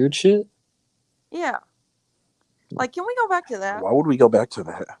doing weird shit. Yeah. Like, can we go back to that? Why would we go back to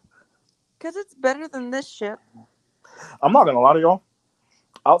that? Because it's better than this shit. I'm not going to lie to y'all.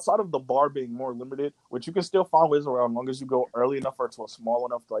 Outside of the bar being more limited, which you can still find ways around as long as you go early enough or to a small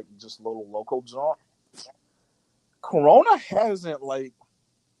enough, like, just little local jaunt, Corona hasn't, like,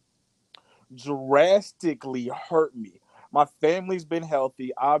 drastically hurt me. My family's been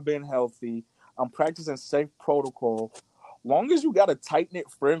healthy. I've been healthy. I'm practicing safe protocol. Long as you got a tight-knit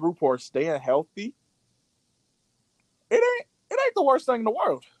friend group who are staying healthy, it ain't the worst thing in the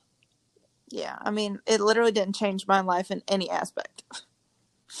world. Yeah, I mean, it literally didn't change my life in any aspect.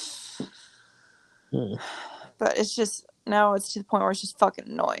 But it's just, now it's to the point where it's just fucking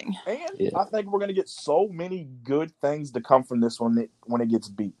annoying. And I think we're going to get so many good things to come from this when it gets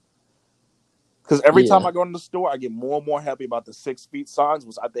beat. Because every time I go in the store, I get more and more happy about the 6 feet signs,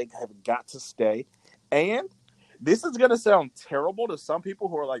 which I think have got to stay. And this is going to sound terrible to some people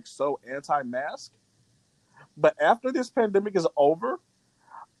who are like so anti-mask. But after this pandemic is over,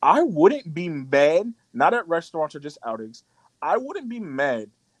 I wouldn't be mad, not at restaurants or just outings. I wouldn't be mad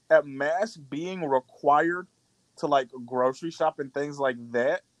at masks being required to like grocery shop and things like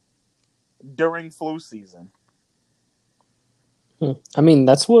that during flu season. I mean,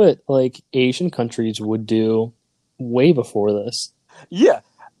 that's what like Asian countries would do way before this. Yeah.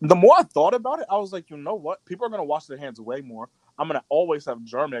 The more I thought about it, I was like, you know what? People are going to wash their hands way more. I'm going to always have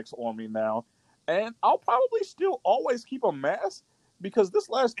Germ-X on me now. And I'll probably still always keep a mask because this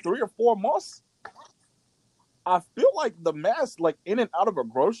last 3 or 4 months, I feel like the mask, like in and out of a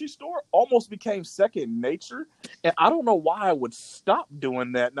grocery store, almost became second nature. And I don't know why I would stop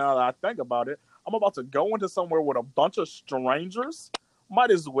doing that now that I think about it. I'm about to go into somewhere with a bunch of strangers.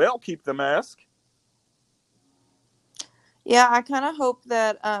 Might as well keep the mask. Yeah, I kind of hope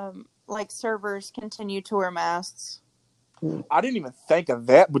that like servers continue to wear masks. I didn't even think of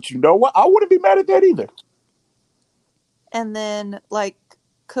that, but you know what? I wouldn't be mad at that either. And then like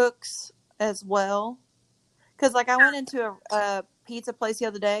cooks as well. Because like I went into a pizza place the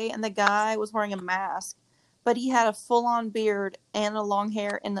other day, and the guy was wearing a mask, but he had a full-on beard and a long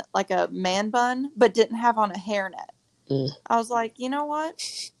hair and like a man bun, but didn't have on a hairnet. I was like, you know what?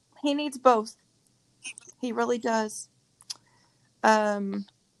 He needs both. He really does. I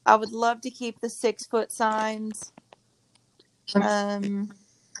would love to keep the 6-foot signs.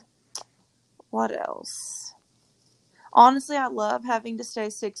 What else? Honestly, I love having to stay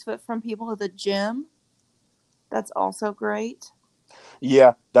 6 foot from people at the gym. That's also great.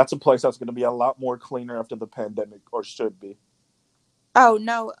 Yeah, that's a place that's going to be a lot more cleaner after the pandemic, or should be. Oh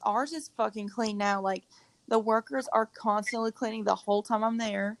no, ours is fucking clean now. Like the workers are constantly cleaning the whole time I'm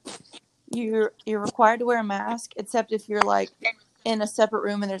there. You're required to wear a mask, except if you're like in a separate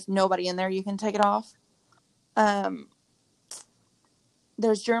room and there's nobody in there, you can take it off.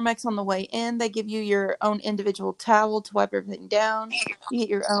 There's Germex on the way in. They give you your own individual towel to wipe everything down. You get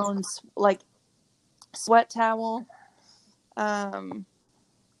your own like sweat towel.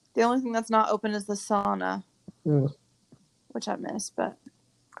 The only thing that's not open is the sauna, which I miss. But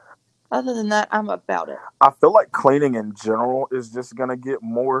other than that, I'm about it. I feel like cleaning in general is just going to get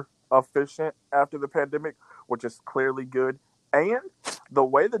more efficient after the pandemic, which is clearly good. And the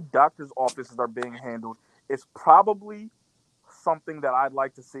way the doctor's offices are being handled is probably something that I'd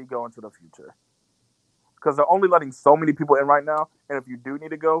like to see go into the future. Because they're only letting so many people in right now. And if you do need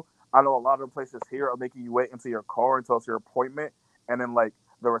to go, I know a lot of the places here are making you wait into your car until it's your appointment. And then, like,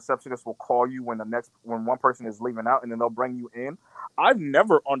 the receptionist will call you when one person is leaving out, and then they'll bring you in. I've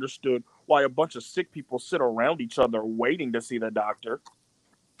never understood why a bunch of sick people sit around each other waiting to see the doctor.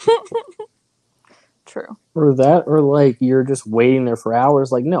 True. Or that, or like you're just waiting there for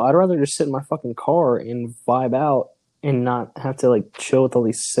hours. Like, no, I'd rather just sit in my fucking car and vibe out and not have to like chill with all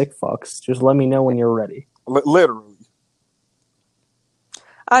these sick fucks. Just let me know when you're ready. Literally.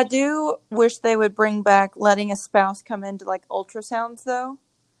 I do wish they would bring back letting a spouse come into like ultrasounds though,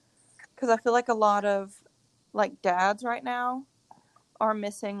 because I feel like a lot of like dads right now are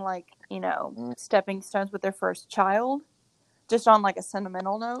missing like stepping stones with their first child, just on like a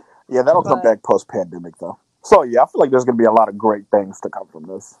sentimental note. Yeah, that'll come back post-pandemic though. So yeah, I feel like there's going to be a lot of great things to come from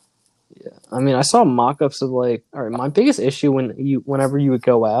this. Yeah, I mean, I saw mock-ups of like, all right, my biggest issue whenever you would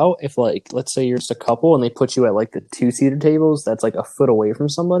go out, if like, let's say you're just a couple and they put you at like the 2-seater tables, that's like a foot away from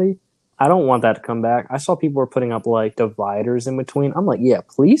somebody. I don't want that to come back. I saw people were putting up like dividers in between. I'm like, yeah,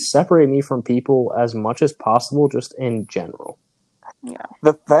 please separate me from people as much as possible, just in general. Yeah.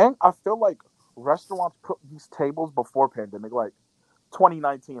 The thing, I feel like restaurants put these tables before pandemic, like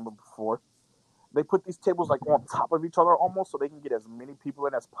 2019 and before. They put these tables like on top of each other almost so they can get as many people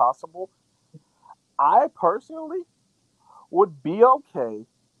in as possible. I personally would be okay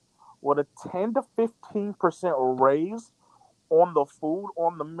with a 10 to 15% raise on the food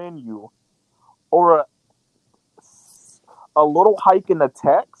on the menu, or a little hike in the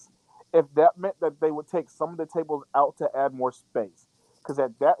tax if that meant that they would take some of the tables out to add more space. Because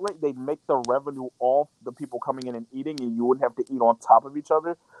at that rate, they'd make the revenue off the people coming in and eating, and you wouldn't have to eat on top of each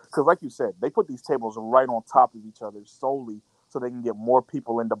other. Because like you said, they put these tables right on top of each other solely so they can get more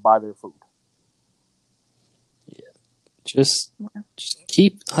people in to buy their food. Yeah. Just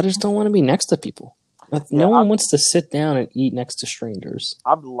keep... I just don't want to be next to people. No one wants to sit down and eat next to strangers.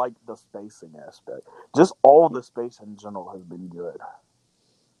 I've liked the spacing aspect. Just all the space in general has been good.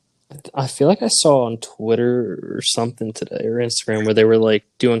 I feel like I saw on Twitter or something today, or Instagram, where they were like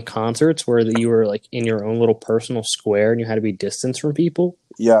doing concerts where you were like in your own little personal square and you had to be distanced from people.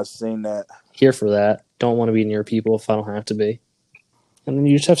 Yeah, I've seen that. Here for that. Don't want to be near people if I don't have to be. And then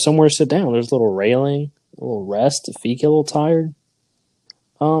you just have somewhere to sit down. There's a little railing, a little rest if you get a little tired.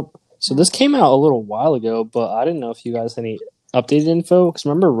 So this came out a little while ago, but I didn't know if you guys had any updated info. Because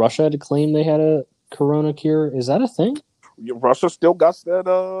remember, Russia had to claim they had a corona cure. Is that a thing? Russia still got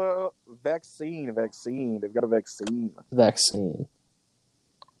that vaccine. They've got a vaccine.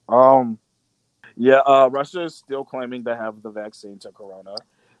 Russia is still claiming to have the vaccine to corona.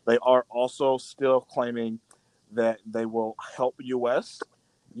 They are also still claiming that they will help U.S.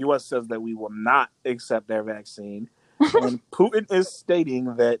 U.S. says that we will not accept their vaccine. And Putin is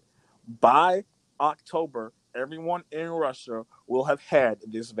stating that by October, everyone in Russia will have had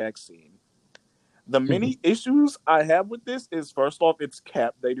this vaccine. The many issues I have with this is, first off, it's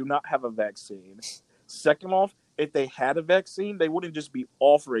capped. They do not have a vaccine. Second off, if they had a vaccine, they wouldn't just be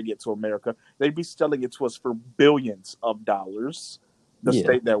offering it to America. They'd be selling it to us for billions of dollars, the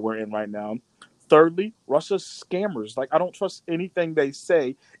state that we're in right now. Thirdly, Russia's scammers. Like, I don't trust anything they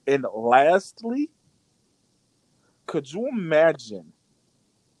say. And lastly, could you imagine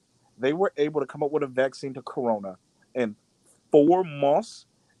they were able to come up with a vaccine to corona in 4 months,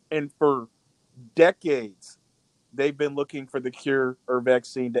 and for decades they've been looking for the cure or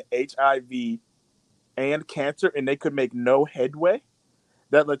vaccine to HIV and cancer, and they could make no headway,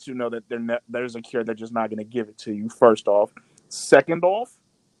 that lets you know that there's a cure. They're just not going to give it to you, first off. Second off,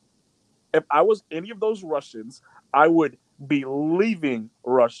 if I was any of those Russians, I would be leaving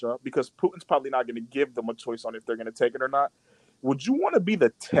Russia because Putin's probably not going to give them a choice on if they're going to take it or not. Would you want to be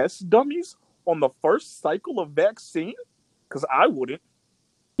the test dummies on the first cycle of vaccine? Because I wouldn't.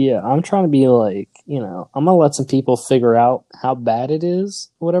 Yeah, I'm trying to be like, I'm gonna let some people figure out how bad it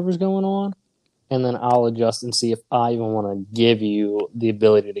is, whatever's going on, and then I'll adjust and see if I even want to give you the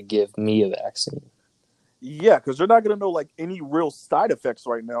ability to give me a vaccine. Yeah, because you're not going to know like any real side effects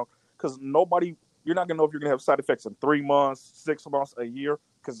right now. Because you're not going to know if you're going to have side effects in 3 months, 6 months, a year.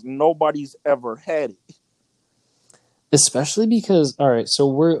 Because nobody's ever had it. Especially because, all right, so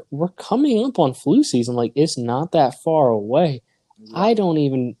we're coming up on flu season. Like, it's not that far away. Yeah. I can't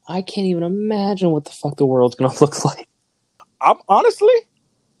even imagine what the fuck the world's gonna look like. I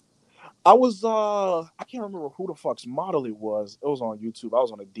was I can't remember who the fuck's model it was. It was on YouTube. I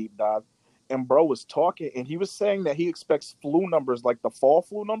was on a deep dive, and bro was talking, and he was saying that he expects flu numbers, like the fall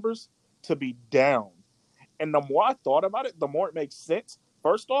flu numbers, to be down. And the more I thought about it, the more it makes sense.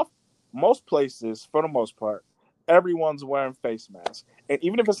 First off, most places, for the most part, everyone's wearing face masks. And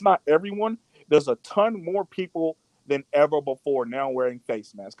even if it's not everyone, there's a ton more people than ever before now wearing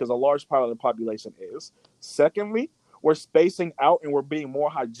face masks because a large part of the population is. Secondly, we're spacing out and we're being more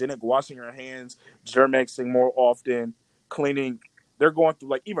hygienic, washing our hands, germexing more often, cleaning. They're going through,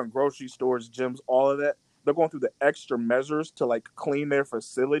 like, even grocery stores, gyms, all of that. They're going through the extra measures to, like, clean their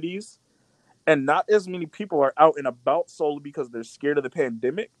facilities. And not as many people are out and about solely because they're scared of the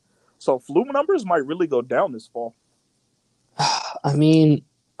pandemic. So flu numbers might really go down this fall. I mean,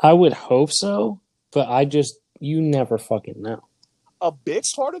 I would hope so, but you never fucking know. A big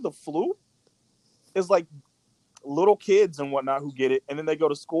part of the flu is like little kids and whatnot who get it, and then they go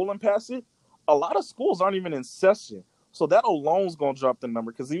to school and pass it. A lot of schools aren't even in session. So that alone is going to drop the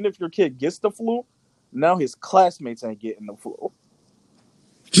number because even if your kid gets the flu, now his classmates ain't getting the flu.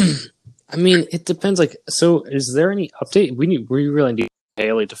 I mean, it depends. Like, so is there any update? We really need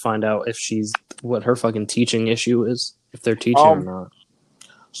Haley to find out if what her fucking teaching issue is, if they're teaching or not.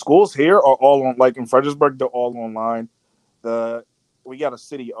 Schools here are all on, like in Fredericksburg, they're all online. We got a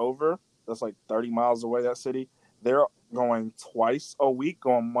city over that's like 30 miles away. That city, they're going twice a week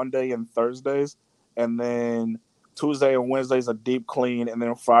on Monday and Thursdays, and then Tuesday and Wednesdays a deep clean, and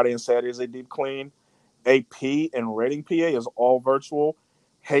then Friday and Saturdays a deep clean. AP and Reading, PA is all virtual.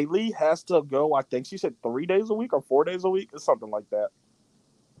 Haley has to go, I think she said 3 days a week or 4 days a week or something like that.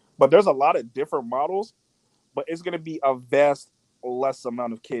 But there's a lot of different models, but it's going to be a vast less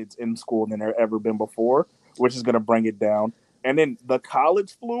amount of kids in school than there ever been before, which is going to bring it down. And then the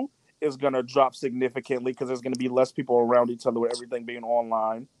college flu is going to drop significantly because there's going to be less people around each other with everything being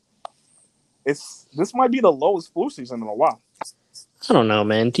online. This might be the lowest flu season in a while. I don't know,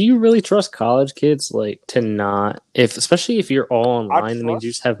 man. Do you really trust college kids to not, especially if you're all online, that means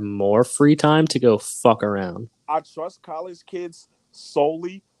you just have more free time to go fuck around? I trust college kids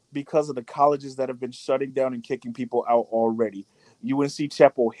solely because of the colleges that have been shutting down and kicking people out already. UNC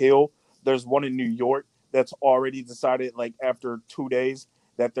Chapel Hill, there's one in New York that's already decided, like, after 2 days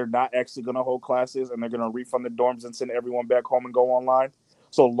that they're not actually going to hold classes and they're going to refund the dorms and send everyone back home and go online.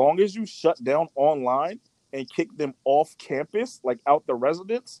 So long as you shut down online and kick them off campus, like out the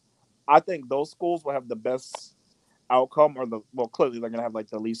residence, I think those schools will have the best outcome, clearly they're going to have like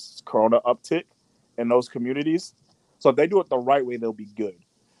the least corona uptick in those communities. So if they do it the right way, they'll be good.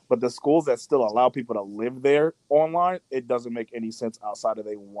 But the schools that still allow people to live there online, it doesn't make any sense outside of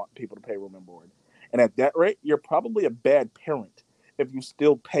they want people to pay room and board. And at that rate, you're probably a bad parent if you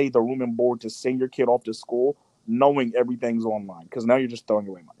still pay the room and board to send your kid off to school knowing everything's online, because now you're just throwing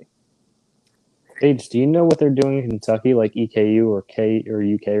away money. Paige, do you know what they're doing in Kentucky, like EKU or K or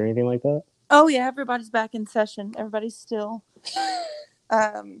UK or anything like that? Oh, yeah, everybody's back in session. Everybody's still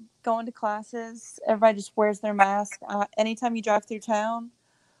going to classes. Everybody just wears their mask. Anytime you drive through town,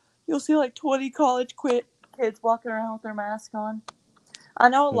 you'll see like 20 college kids walking around with their mask on. I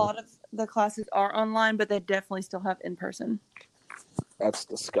know a lot of the classes are online, but they definitely still have in-person. That's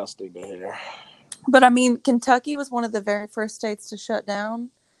disgusting to hear. But, I mean, Kentucky was one of the very first states to shut down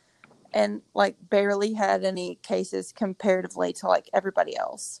and, like, barely had any cases comparatively to, like, everybody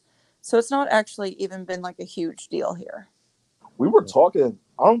else. So it's not actually even been, like, a huge deal here. We were talking,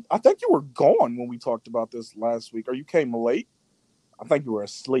 I think you were gone when we talked about this last week, or you came late. I think you were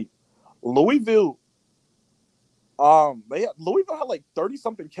asleep. Louisville had like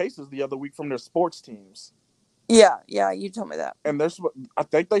 30-something cases the other week from their sports teams. Yeah, you told me that. And I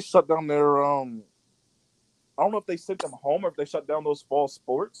think they shut down their I don't know if they sent them home or if they shut down those fall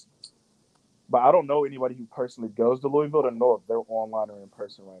sports. But I don't know anybody who personally goes to Louisville to know if they're online or in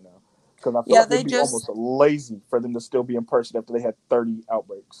person right now. Because I feel like it'd be almost lazy for them to still be in person after they had 30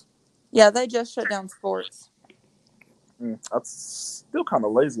 outbreaks. Yeah, they just shut down sports. That's still kind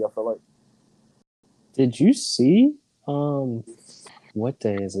of lazy, I feel like. Did you see? What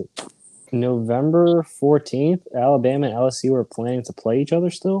day is it? November 14th. Alabama and LSU are planning to play each other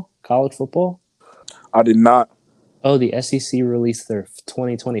still. College football. I did not. Oh, the SEC released their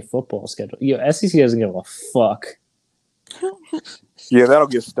 2020 football schedule. SEC doesn't give a fuck. Yeah, that'll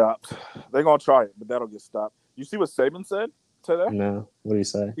get stopped. They're gonna try it, but that'll get stopped. You see what Saban said today? No. What do you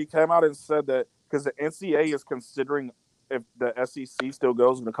say? He came out and said that because the NCAA is considering if the SEC still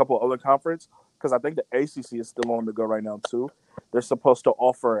goes with a couple of other conferences, because I think the ACC is still on the go right now too. They're supposed to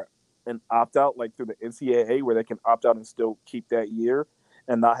offer an opt-out like through the NCAA where they can opt out and still keep that year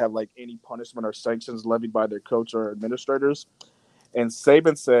and not have like any punishment or sanctions levied by their coach or administrators. And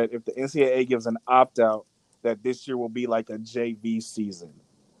Saban said if the NCAA gives an opt-out, that this year will be like a JV season.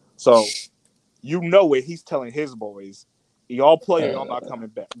 So you know what he's telling his boys. Y'all play or y'all not coming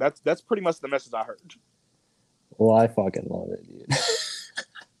back. That's pretty much the message I heard. Well, I fucking love it, dude.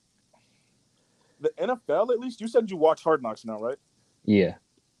 The NFL, at least, you said you watch Hard Knocks now, right? Yeah.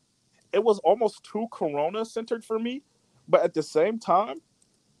 It was almost too Corona-centered for me. But at the same time,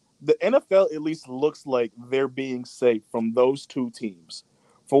 the NFL at least looks like they're being safe from those two teams.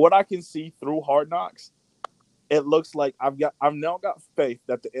 For what I can see through Hard Knocks, it looks like I've now got faith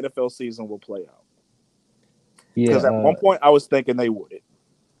that the NFL season will play out. Because at one point I was thinking they wouldn't.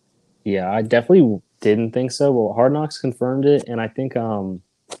 Yeah, I definitely didn't think so. Well, Hard Knocks confirmed it, and I think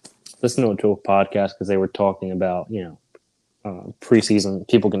listening to a podcast because they were talking about preseason.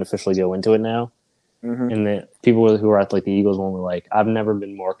 People can officially go into it now, and the people who are at like the Eagles one were like, "I've never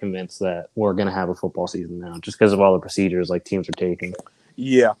been more convinced that we're gonna have a football season now, just because of all the procedures like teams are taking."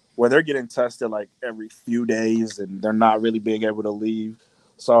 Yeah, where they're getting tested like every few days, and they're not really being able to leave.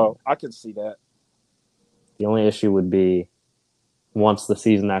 So I can see that. The only issue would be once the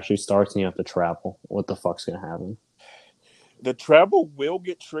season actually starts and you have to travel. What the fuck's gonna happen? The travel will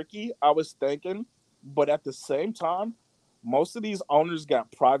get tricky, I was thinking, but at the same time, most of these owners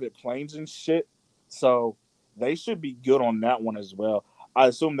got private planes and shit, so they should be good on that one as well. I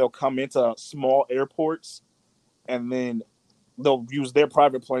assume they'll come into small airports, and then they'll use their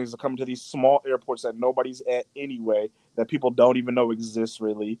private planes to come to these small airports that nobody's at anyway, that people don't even know exist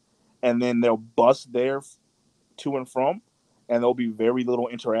really, and then they'll bus there to and from, and there'll be very little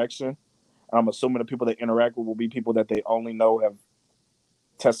interaction. I'm assuming the people they interact with will be people that they only know have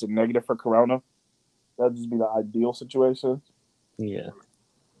tested negative for corona. That'd just be the ideal situation. Yeah.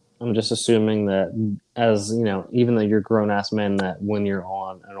 I'm just assuming that as, even though you're grown-ass men, that when you're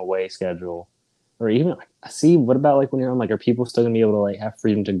on an away schedule, or even, what about like when you're on, like, are people still going to be able to like have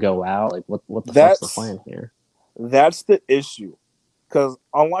freedom to go out? Like, what the fuck's the plan here? That's the issue. Because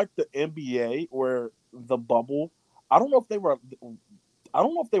unlike the NBA where the bubble, I don't know if they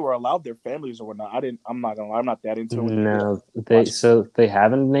were allowed their families or whatnot. I'm not gonna lie, I'm not that into it. No, they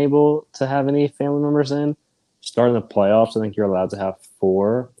haven't been able to have any family members in. Starting the playoffs, I think you're allowed to have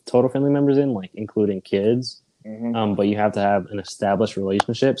 4 total family members in, like including kids. But you have to have an established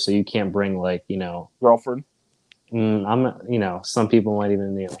relationship, so you can't bring like girlfriend. Some people might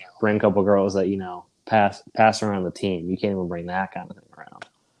even bring a couple girls that pass around the team. You can't even bring that kind of thing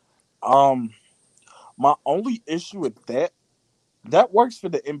around. My only issue with that works for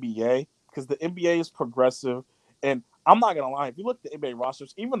the NBA because the NBA is progressive, and I'm not gonna lie. If you look at the NBA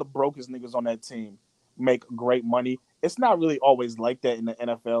rosters, even the brokest niggas on that team make great money. It's not really always like that in the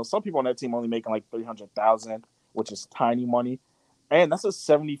NFL. Some people on that team only making like $300,000, which is tiny money, and that's a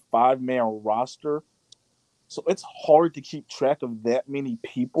 75-man roster. So it's hard to keep track of that many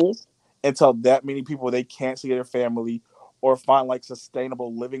people and tell that many people they can't see their family or find like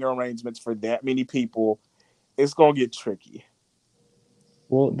sustainable living arrangements for that many people. It's gonna get tricky.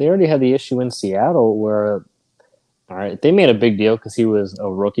 Well, they already had the issue in Seattle where, all right, they made a big deal because he was a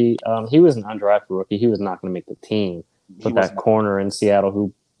rookie. He was an undrafted rookie. He was not going to make the team. But that corner in Seattle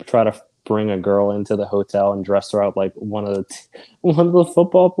who tried to bring a girl into the hotel and dressed her up like one of the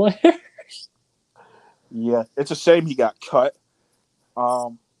football players. Yeah, it's a shame he got cut.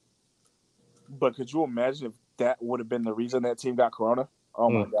 But could you imagine if that would have been the reason that team got corona? Oh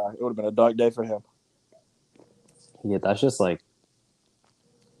my God, it would have been a dark day for him. Yeah, that's just like,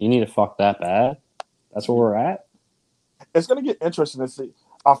 you need to fuck that bad. That's where we're at. It's gonna get interesting to see.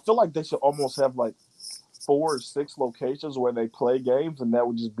 I feel like they should almost have like 4 or 6 locations where they play games, and that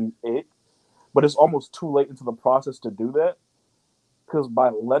would just be it. But it's almost too late into the process to do that because by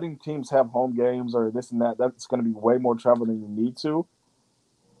letting teams have home games or this and that, that's going to be way more travel than you need to.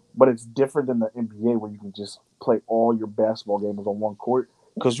 But it's different than the NBA where you can just play all your basketball games on one court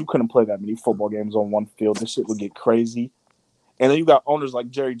because you couldn't play that many football games on one field. This shit would get crazy. And then you got owners like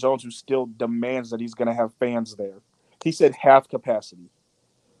Jerry Jones who still demands that he's going to have fans there. He said half capacity.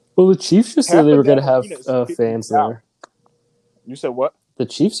 Well, the Chiefs just said Half they were of going that to arena is have fans there. You said what? The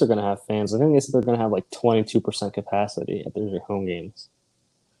Chiefs are going to have fans. I think they said they're going to have like 22% capacity at their home games.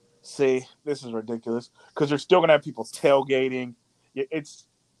 See, this is ridiculous because you're still going to have people tailgating. It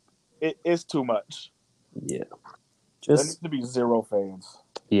is too much. Yeah. There needs to be 0 fans.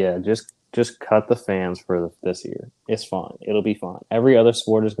 Yeah, just cut the fans for this year. It's fine. It'll be fine. Every other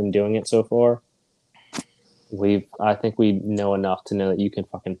sport has been doing it so far. I think we know enough to know that you can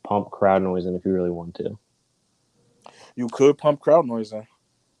fucking pump crowd noise in if you really want to. You could pump crowd noise in.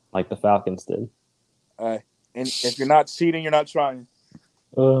 Like the Falcons did. And if you're not cheating, you're not trying.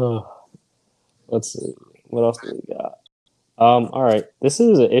 Let's see. What else do we got? All right. This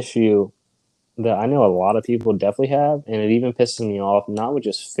is an issue that I know a lot of people definitely have, and it even pisses me off, not with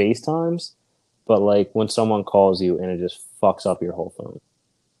just FaceTimes, but like when someone calls you and it just fucks up your whole phone.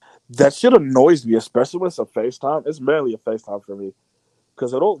 That shit annoys me, especially when it's a FaceTime. It's mainly a FaceTime for me.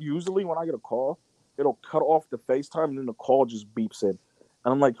 Because it'll usually, when I get a call, it'll cut off the FaceTime and then the call just beeps in.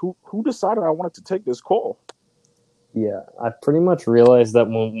 And I'm like, who decided I wanted to take this call? Yeah, I pretty much realized that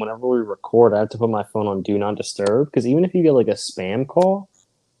whenever we record, I have to put my phone on Do Not Disturb, because even if you get like a spam call,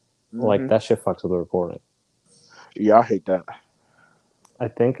 like that shit fucks with the recording. Yeah, I hate that. I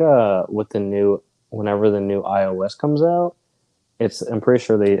think with whenever the new iOS comes out, I'm pretty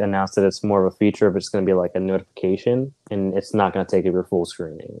sure they announced that it's more of a feature, but it's going to be like a notification, and it's not going to take up your full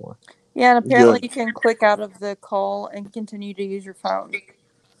screen anymore. Yeah, and apparently you can click out of the call and continue to use your phone.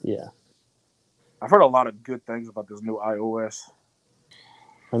 Yeah. I've heard a lot of good things about this new iOS.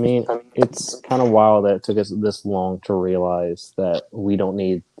 I mean, it's kind of wild that it took us this long to realize that we don't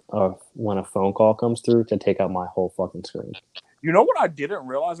need, when a phone call comes through, to take out my whole fucking screen. You know what I didn't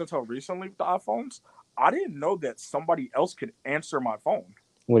realize until recently with the iPhones? I didn't know that somebody else could answer my phone.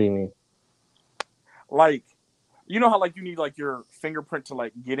 What do you mean? Like, you know how like you need like your fingerprint to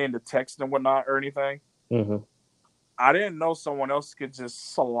like get into text and whatnot or anything? Mm-hmm. I didn't know someone else could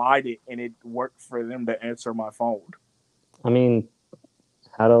just slide it and it worked for them to answer my phone. I mean,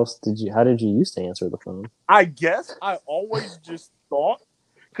 how did you used to answer the phone? I guess I always just thought,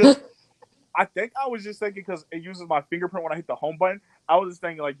 because I think I was just thinking because it uses my fingerprint when I hit the home button. I was just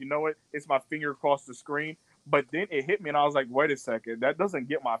thinking like, you know what? It's my finger across the screen. But then it hit me and I was like, wait a second. That doesn't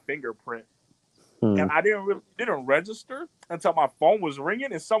get my fingerprint. And I didn't register until my phone was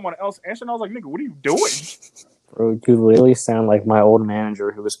ringing and someone else answered. And I was like, nigga, what are you doing? Bro, you literally sound like my old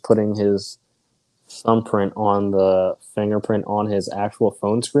manager who was putting his thumbprint on the fingerprint on his actual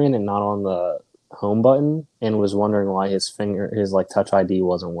phone screen and not on the home button, and was wondering why his like Touch ID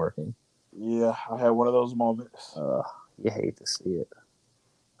wasn't working. Yeah, I had one of those moments. You hate to see it.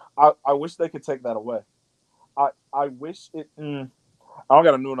 I wish they could take that away. I wish it. I don't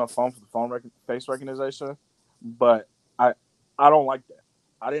got a new enough phone for the face recognition, but I don't like that.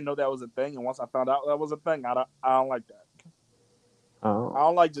 I didn't know that was a thing, and once I found out that was a thing, I don't like that. Oh. I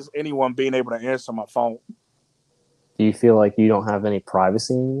don't like just anyone being able to answer my phone. Do you feel like you don't have any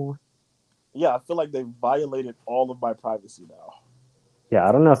privacy anymore? Yeah, I feel like they violated all of my privacy now. Yeah,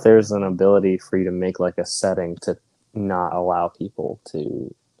 I don't know if there's an ability for you to make like a setting to not allow people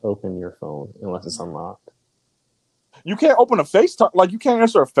to open your phone unless it's unlocked. You can't open a FaceTime, like you can't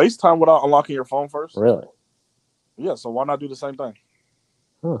answer a FaceTime without unlocking your phone first. Really? Yeah, so why not do the same thing?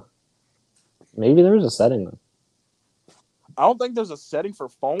 Huh. Maybe there's a setting then. I don't think there's a setting for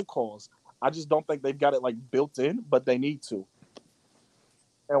phone calls. I just don't think they've got it like built in, but they need to.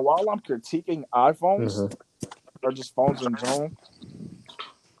 And while I'm critiquing iPhones or just phones in general,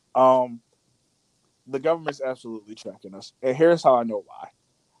 the government's absolutely tracking us. And here's how I know why.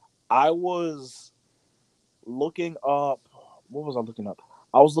 I was looking up. What was I looking up?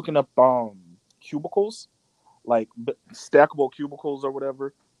 I was looking up cubicles, like stackable cubicles or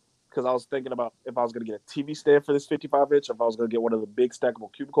whatever, because I was thinking about if I was going to get a TV stand for this 55-inch, if I was going to get one of the big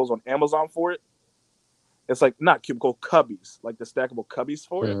stackable cubicles on Amazon for it. It's like not cubicle cubbies, like the stackable cubbies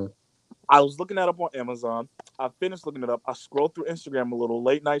for it. I was looking that up on Amazon. I finished looking it up. I scrolled through Instagram a little,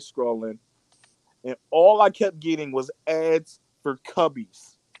 late night scrolling, and all I kept getting was ads for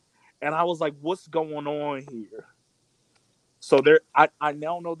cubbies. And I was like, what's going on here? So I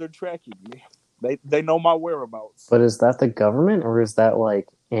now know they're tracking me. They know my whereabouts. But is that the government, or is that like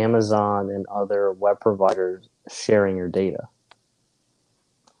Amazon and other web providers sharing your data?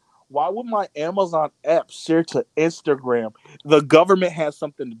 Why would my Amazon app share to Instagram? The government has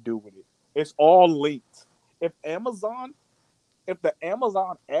something to do with it. It's all linked. If Amazon, if the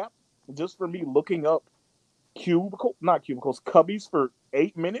Amazon app, just for me looking up not cubicles, cubbies for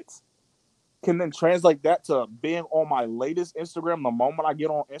 8 minutes, can then translate that to being on my latest Instagram the moment I get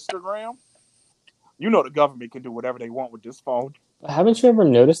on Instagram, you know the government can do whatever they want with this phone. Haven't you ever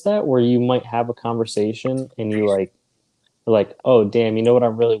noticed that where you might have a conversation and you like, oh damn, you know what I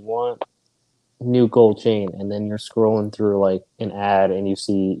really want? New gold chain, and then you're scrolling through like an ad and you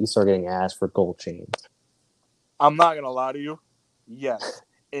start getting ads for gold chains. I'm not gonna lie to you. Yes,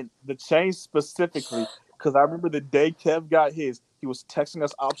 and the chain specifically, because I remember the day Kev got his, he was texting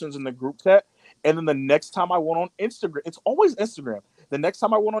us options in the group chat, and then the next time I went on Instagram, it's always Instagram. The next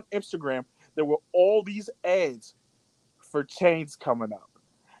time I went on Instagram, there were all these ads for chains coming up,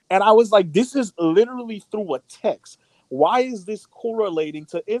 and I was like, "This is literally through a text. Why is this correlating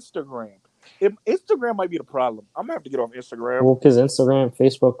to Instagram? If Instagram might be the problem. I'm gonna have to get off Instagram." Well, because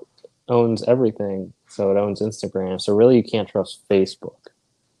Facebook owns everything, so it owns Instagram. So really, you can't trust Facebook.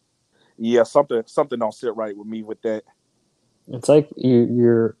 Yeah, something don't sit right with me with that. It's like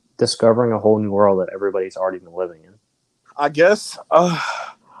you're discovering a whole new world that everybody's already been living in. I guess.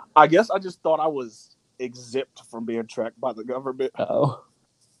 I guess I just thought I was exempt from being tracked by the government. Oh,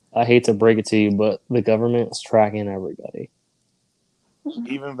 I hate to break it to you, but the government is tracking everybody.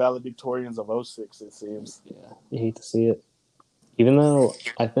 Even valedictorians of '06, it seems. Yeah, you hate to see it. Even though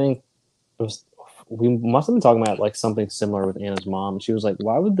I think we must have been talking about like something similar with Anna's mom. She was like,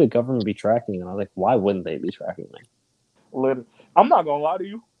 "Why would the government be tracking you?" And I was like, "Why wouldn't they be tracking me?" Literally. I'm not gonna lie to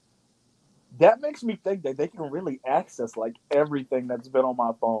you. That makes me think that they can really access like everything that's been on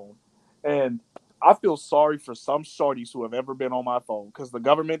my phone, and I feel sorry for some shorties who have ever been on my phone because the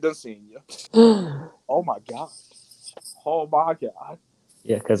government done seen you. Oh my god. Oh my god.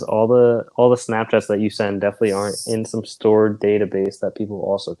 Yeah, because all the Snapchats that you send definitely aren't in some stored database that people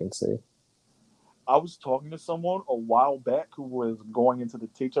also can see. I was talking to someone a while back who was going into the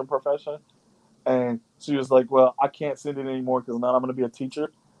teaching profession, and she was like, "Well, I can't send it anymore because now I'm going to be a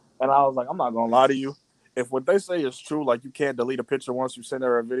teacher." And I was like, "I'm not going to lie to you. If what they say is true, like you can't delete a picture once you send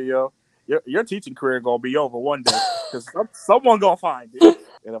her a video, your teaching career going to be over one day because someone going to find it.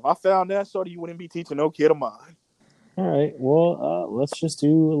 And if I found that, shorty, you wouldn't be teaching no kid of mine." All right, well, let's just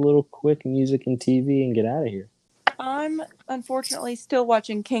do a little quick music and TV and get out of here. I'm unfortunately still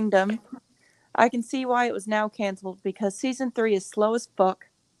watching Kingdom. I can see why it was now canceled because season 3 is slow as fuck.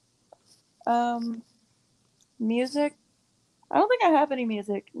 Music. I don't think I have any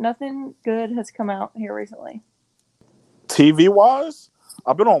music. Nothing good has come out here recently. TV wise,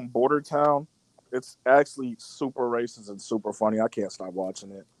 I've been on Border Town. It's actually super racist and super funny. I can't stop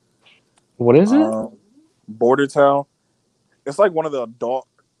watching it. What is it? Border Town. It's like one of the adult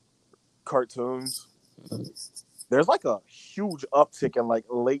cartoons. There's like a huge uptick in like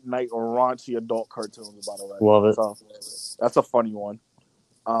late night raunchy adult cartoons, by the way. Love it. So that's a funny one.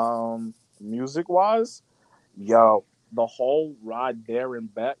 Music wise, yo, the whole ride there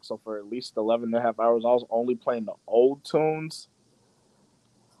and back. So for at least 11 and a half hours, I was only playing the old tunes.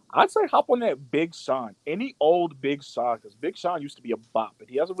 I'd say hop on that Big Sean. Any old Big Sean, because Big Sean used to be a bop, but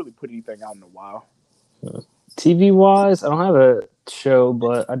he hasn't really put anything out in a while. TV wise, I don't have a show,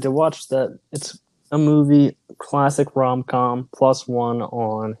 but I did watch that. It's a movie, classic rom-com, +1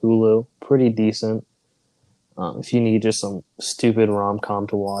 on Hulu. Pretty decent. If you need just some stupid rom-com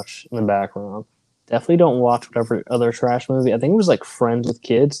to watch in the background. Definitely don't watch whatever other trash movie. I think it was like Friends with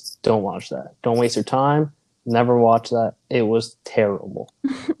Kids. Don't watch that. Don't waste your time. Never watch that. It was terrible.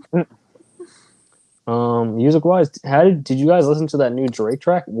 Music wise, did you guys listen to that new Drake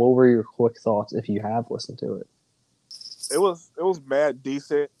track? What were your quick thoughts if you have listened to it? It was mad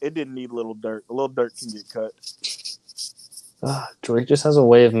decent. It didn't need Little Dirt. Little Dirt can get cut. Drake just has a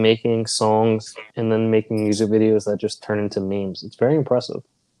way of making songs and then making music videos that just turn into memes. It's very impressive.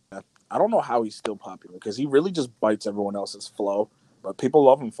 I don't know how he's still popular because he really just bites everyone else's flow, but people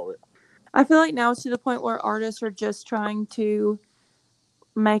love him for it. I feel like now it's to the point where artists are just trying to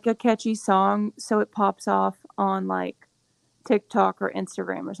make a catchy song so it pops off on like TikTok or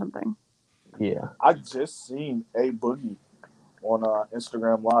Instagram or something. Yeah. I just seen A Boogie on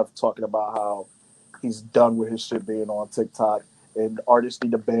Instagram Live talking about how he's done with his shit being on TikTok and artists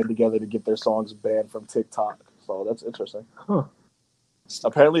need to band together to get their songs banned from TikTok. So that's interesting. Huh.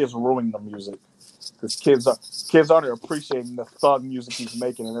 Apparently it's ruining the music because kids aren't appreciating the thug music he's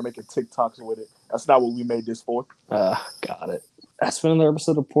making and they're making TikToks with it. That's not what we made this for. Got it. That's been another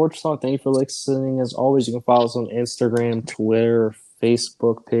episode of Porch Talk. Thank you for listening. As always, you can follow us on Instagram, Twitter,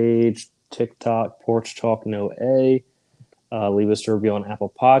 Facebook page, TikTok, Porch Talk No A. Leave us a review on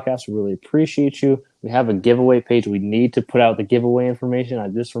Apple Podcasts. We really appreciate you. We have a giveaway page. We need to put out the giveaway information. I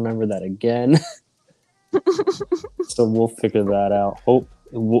just remembered that again. So we'll figure that out.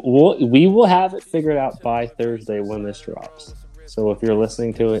 We will have it figured out by Thursday when this drops. So if you're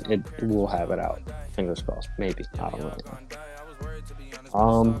listening to it, we'll have it out. Fingers crossed. Maybe. I don't really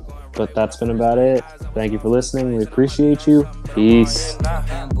know. But that's been about it. Thank you for listening. We appreciate you. Peace.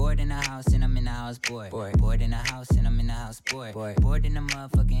 I'm bored in the house and I'm in the house bored. Bored in the house and I'm in the house bored. Bored in the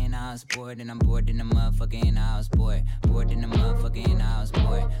motherfucking house bored and I'm bored in the motherfucking house bored. Bored in the motherfucking house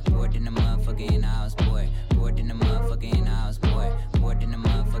bored. Bored in the motherfucking house bored. Bored in the motherfucking house bored. Bored in the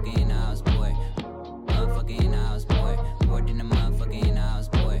motherfucking house bored. Motherfucking house bored. Bored in the motherfucking house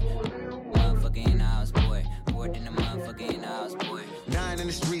bored. Motherfucking house bored. Bored in the motherfucking house bored. Dying in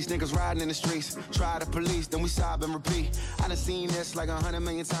the streets, niggas riding in the streets. Try the police, then we sob and repeat. I done seen this like 100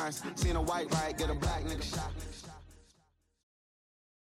 million times. Seen a white right, get a black nigga shot.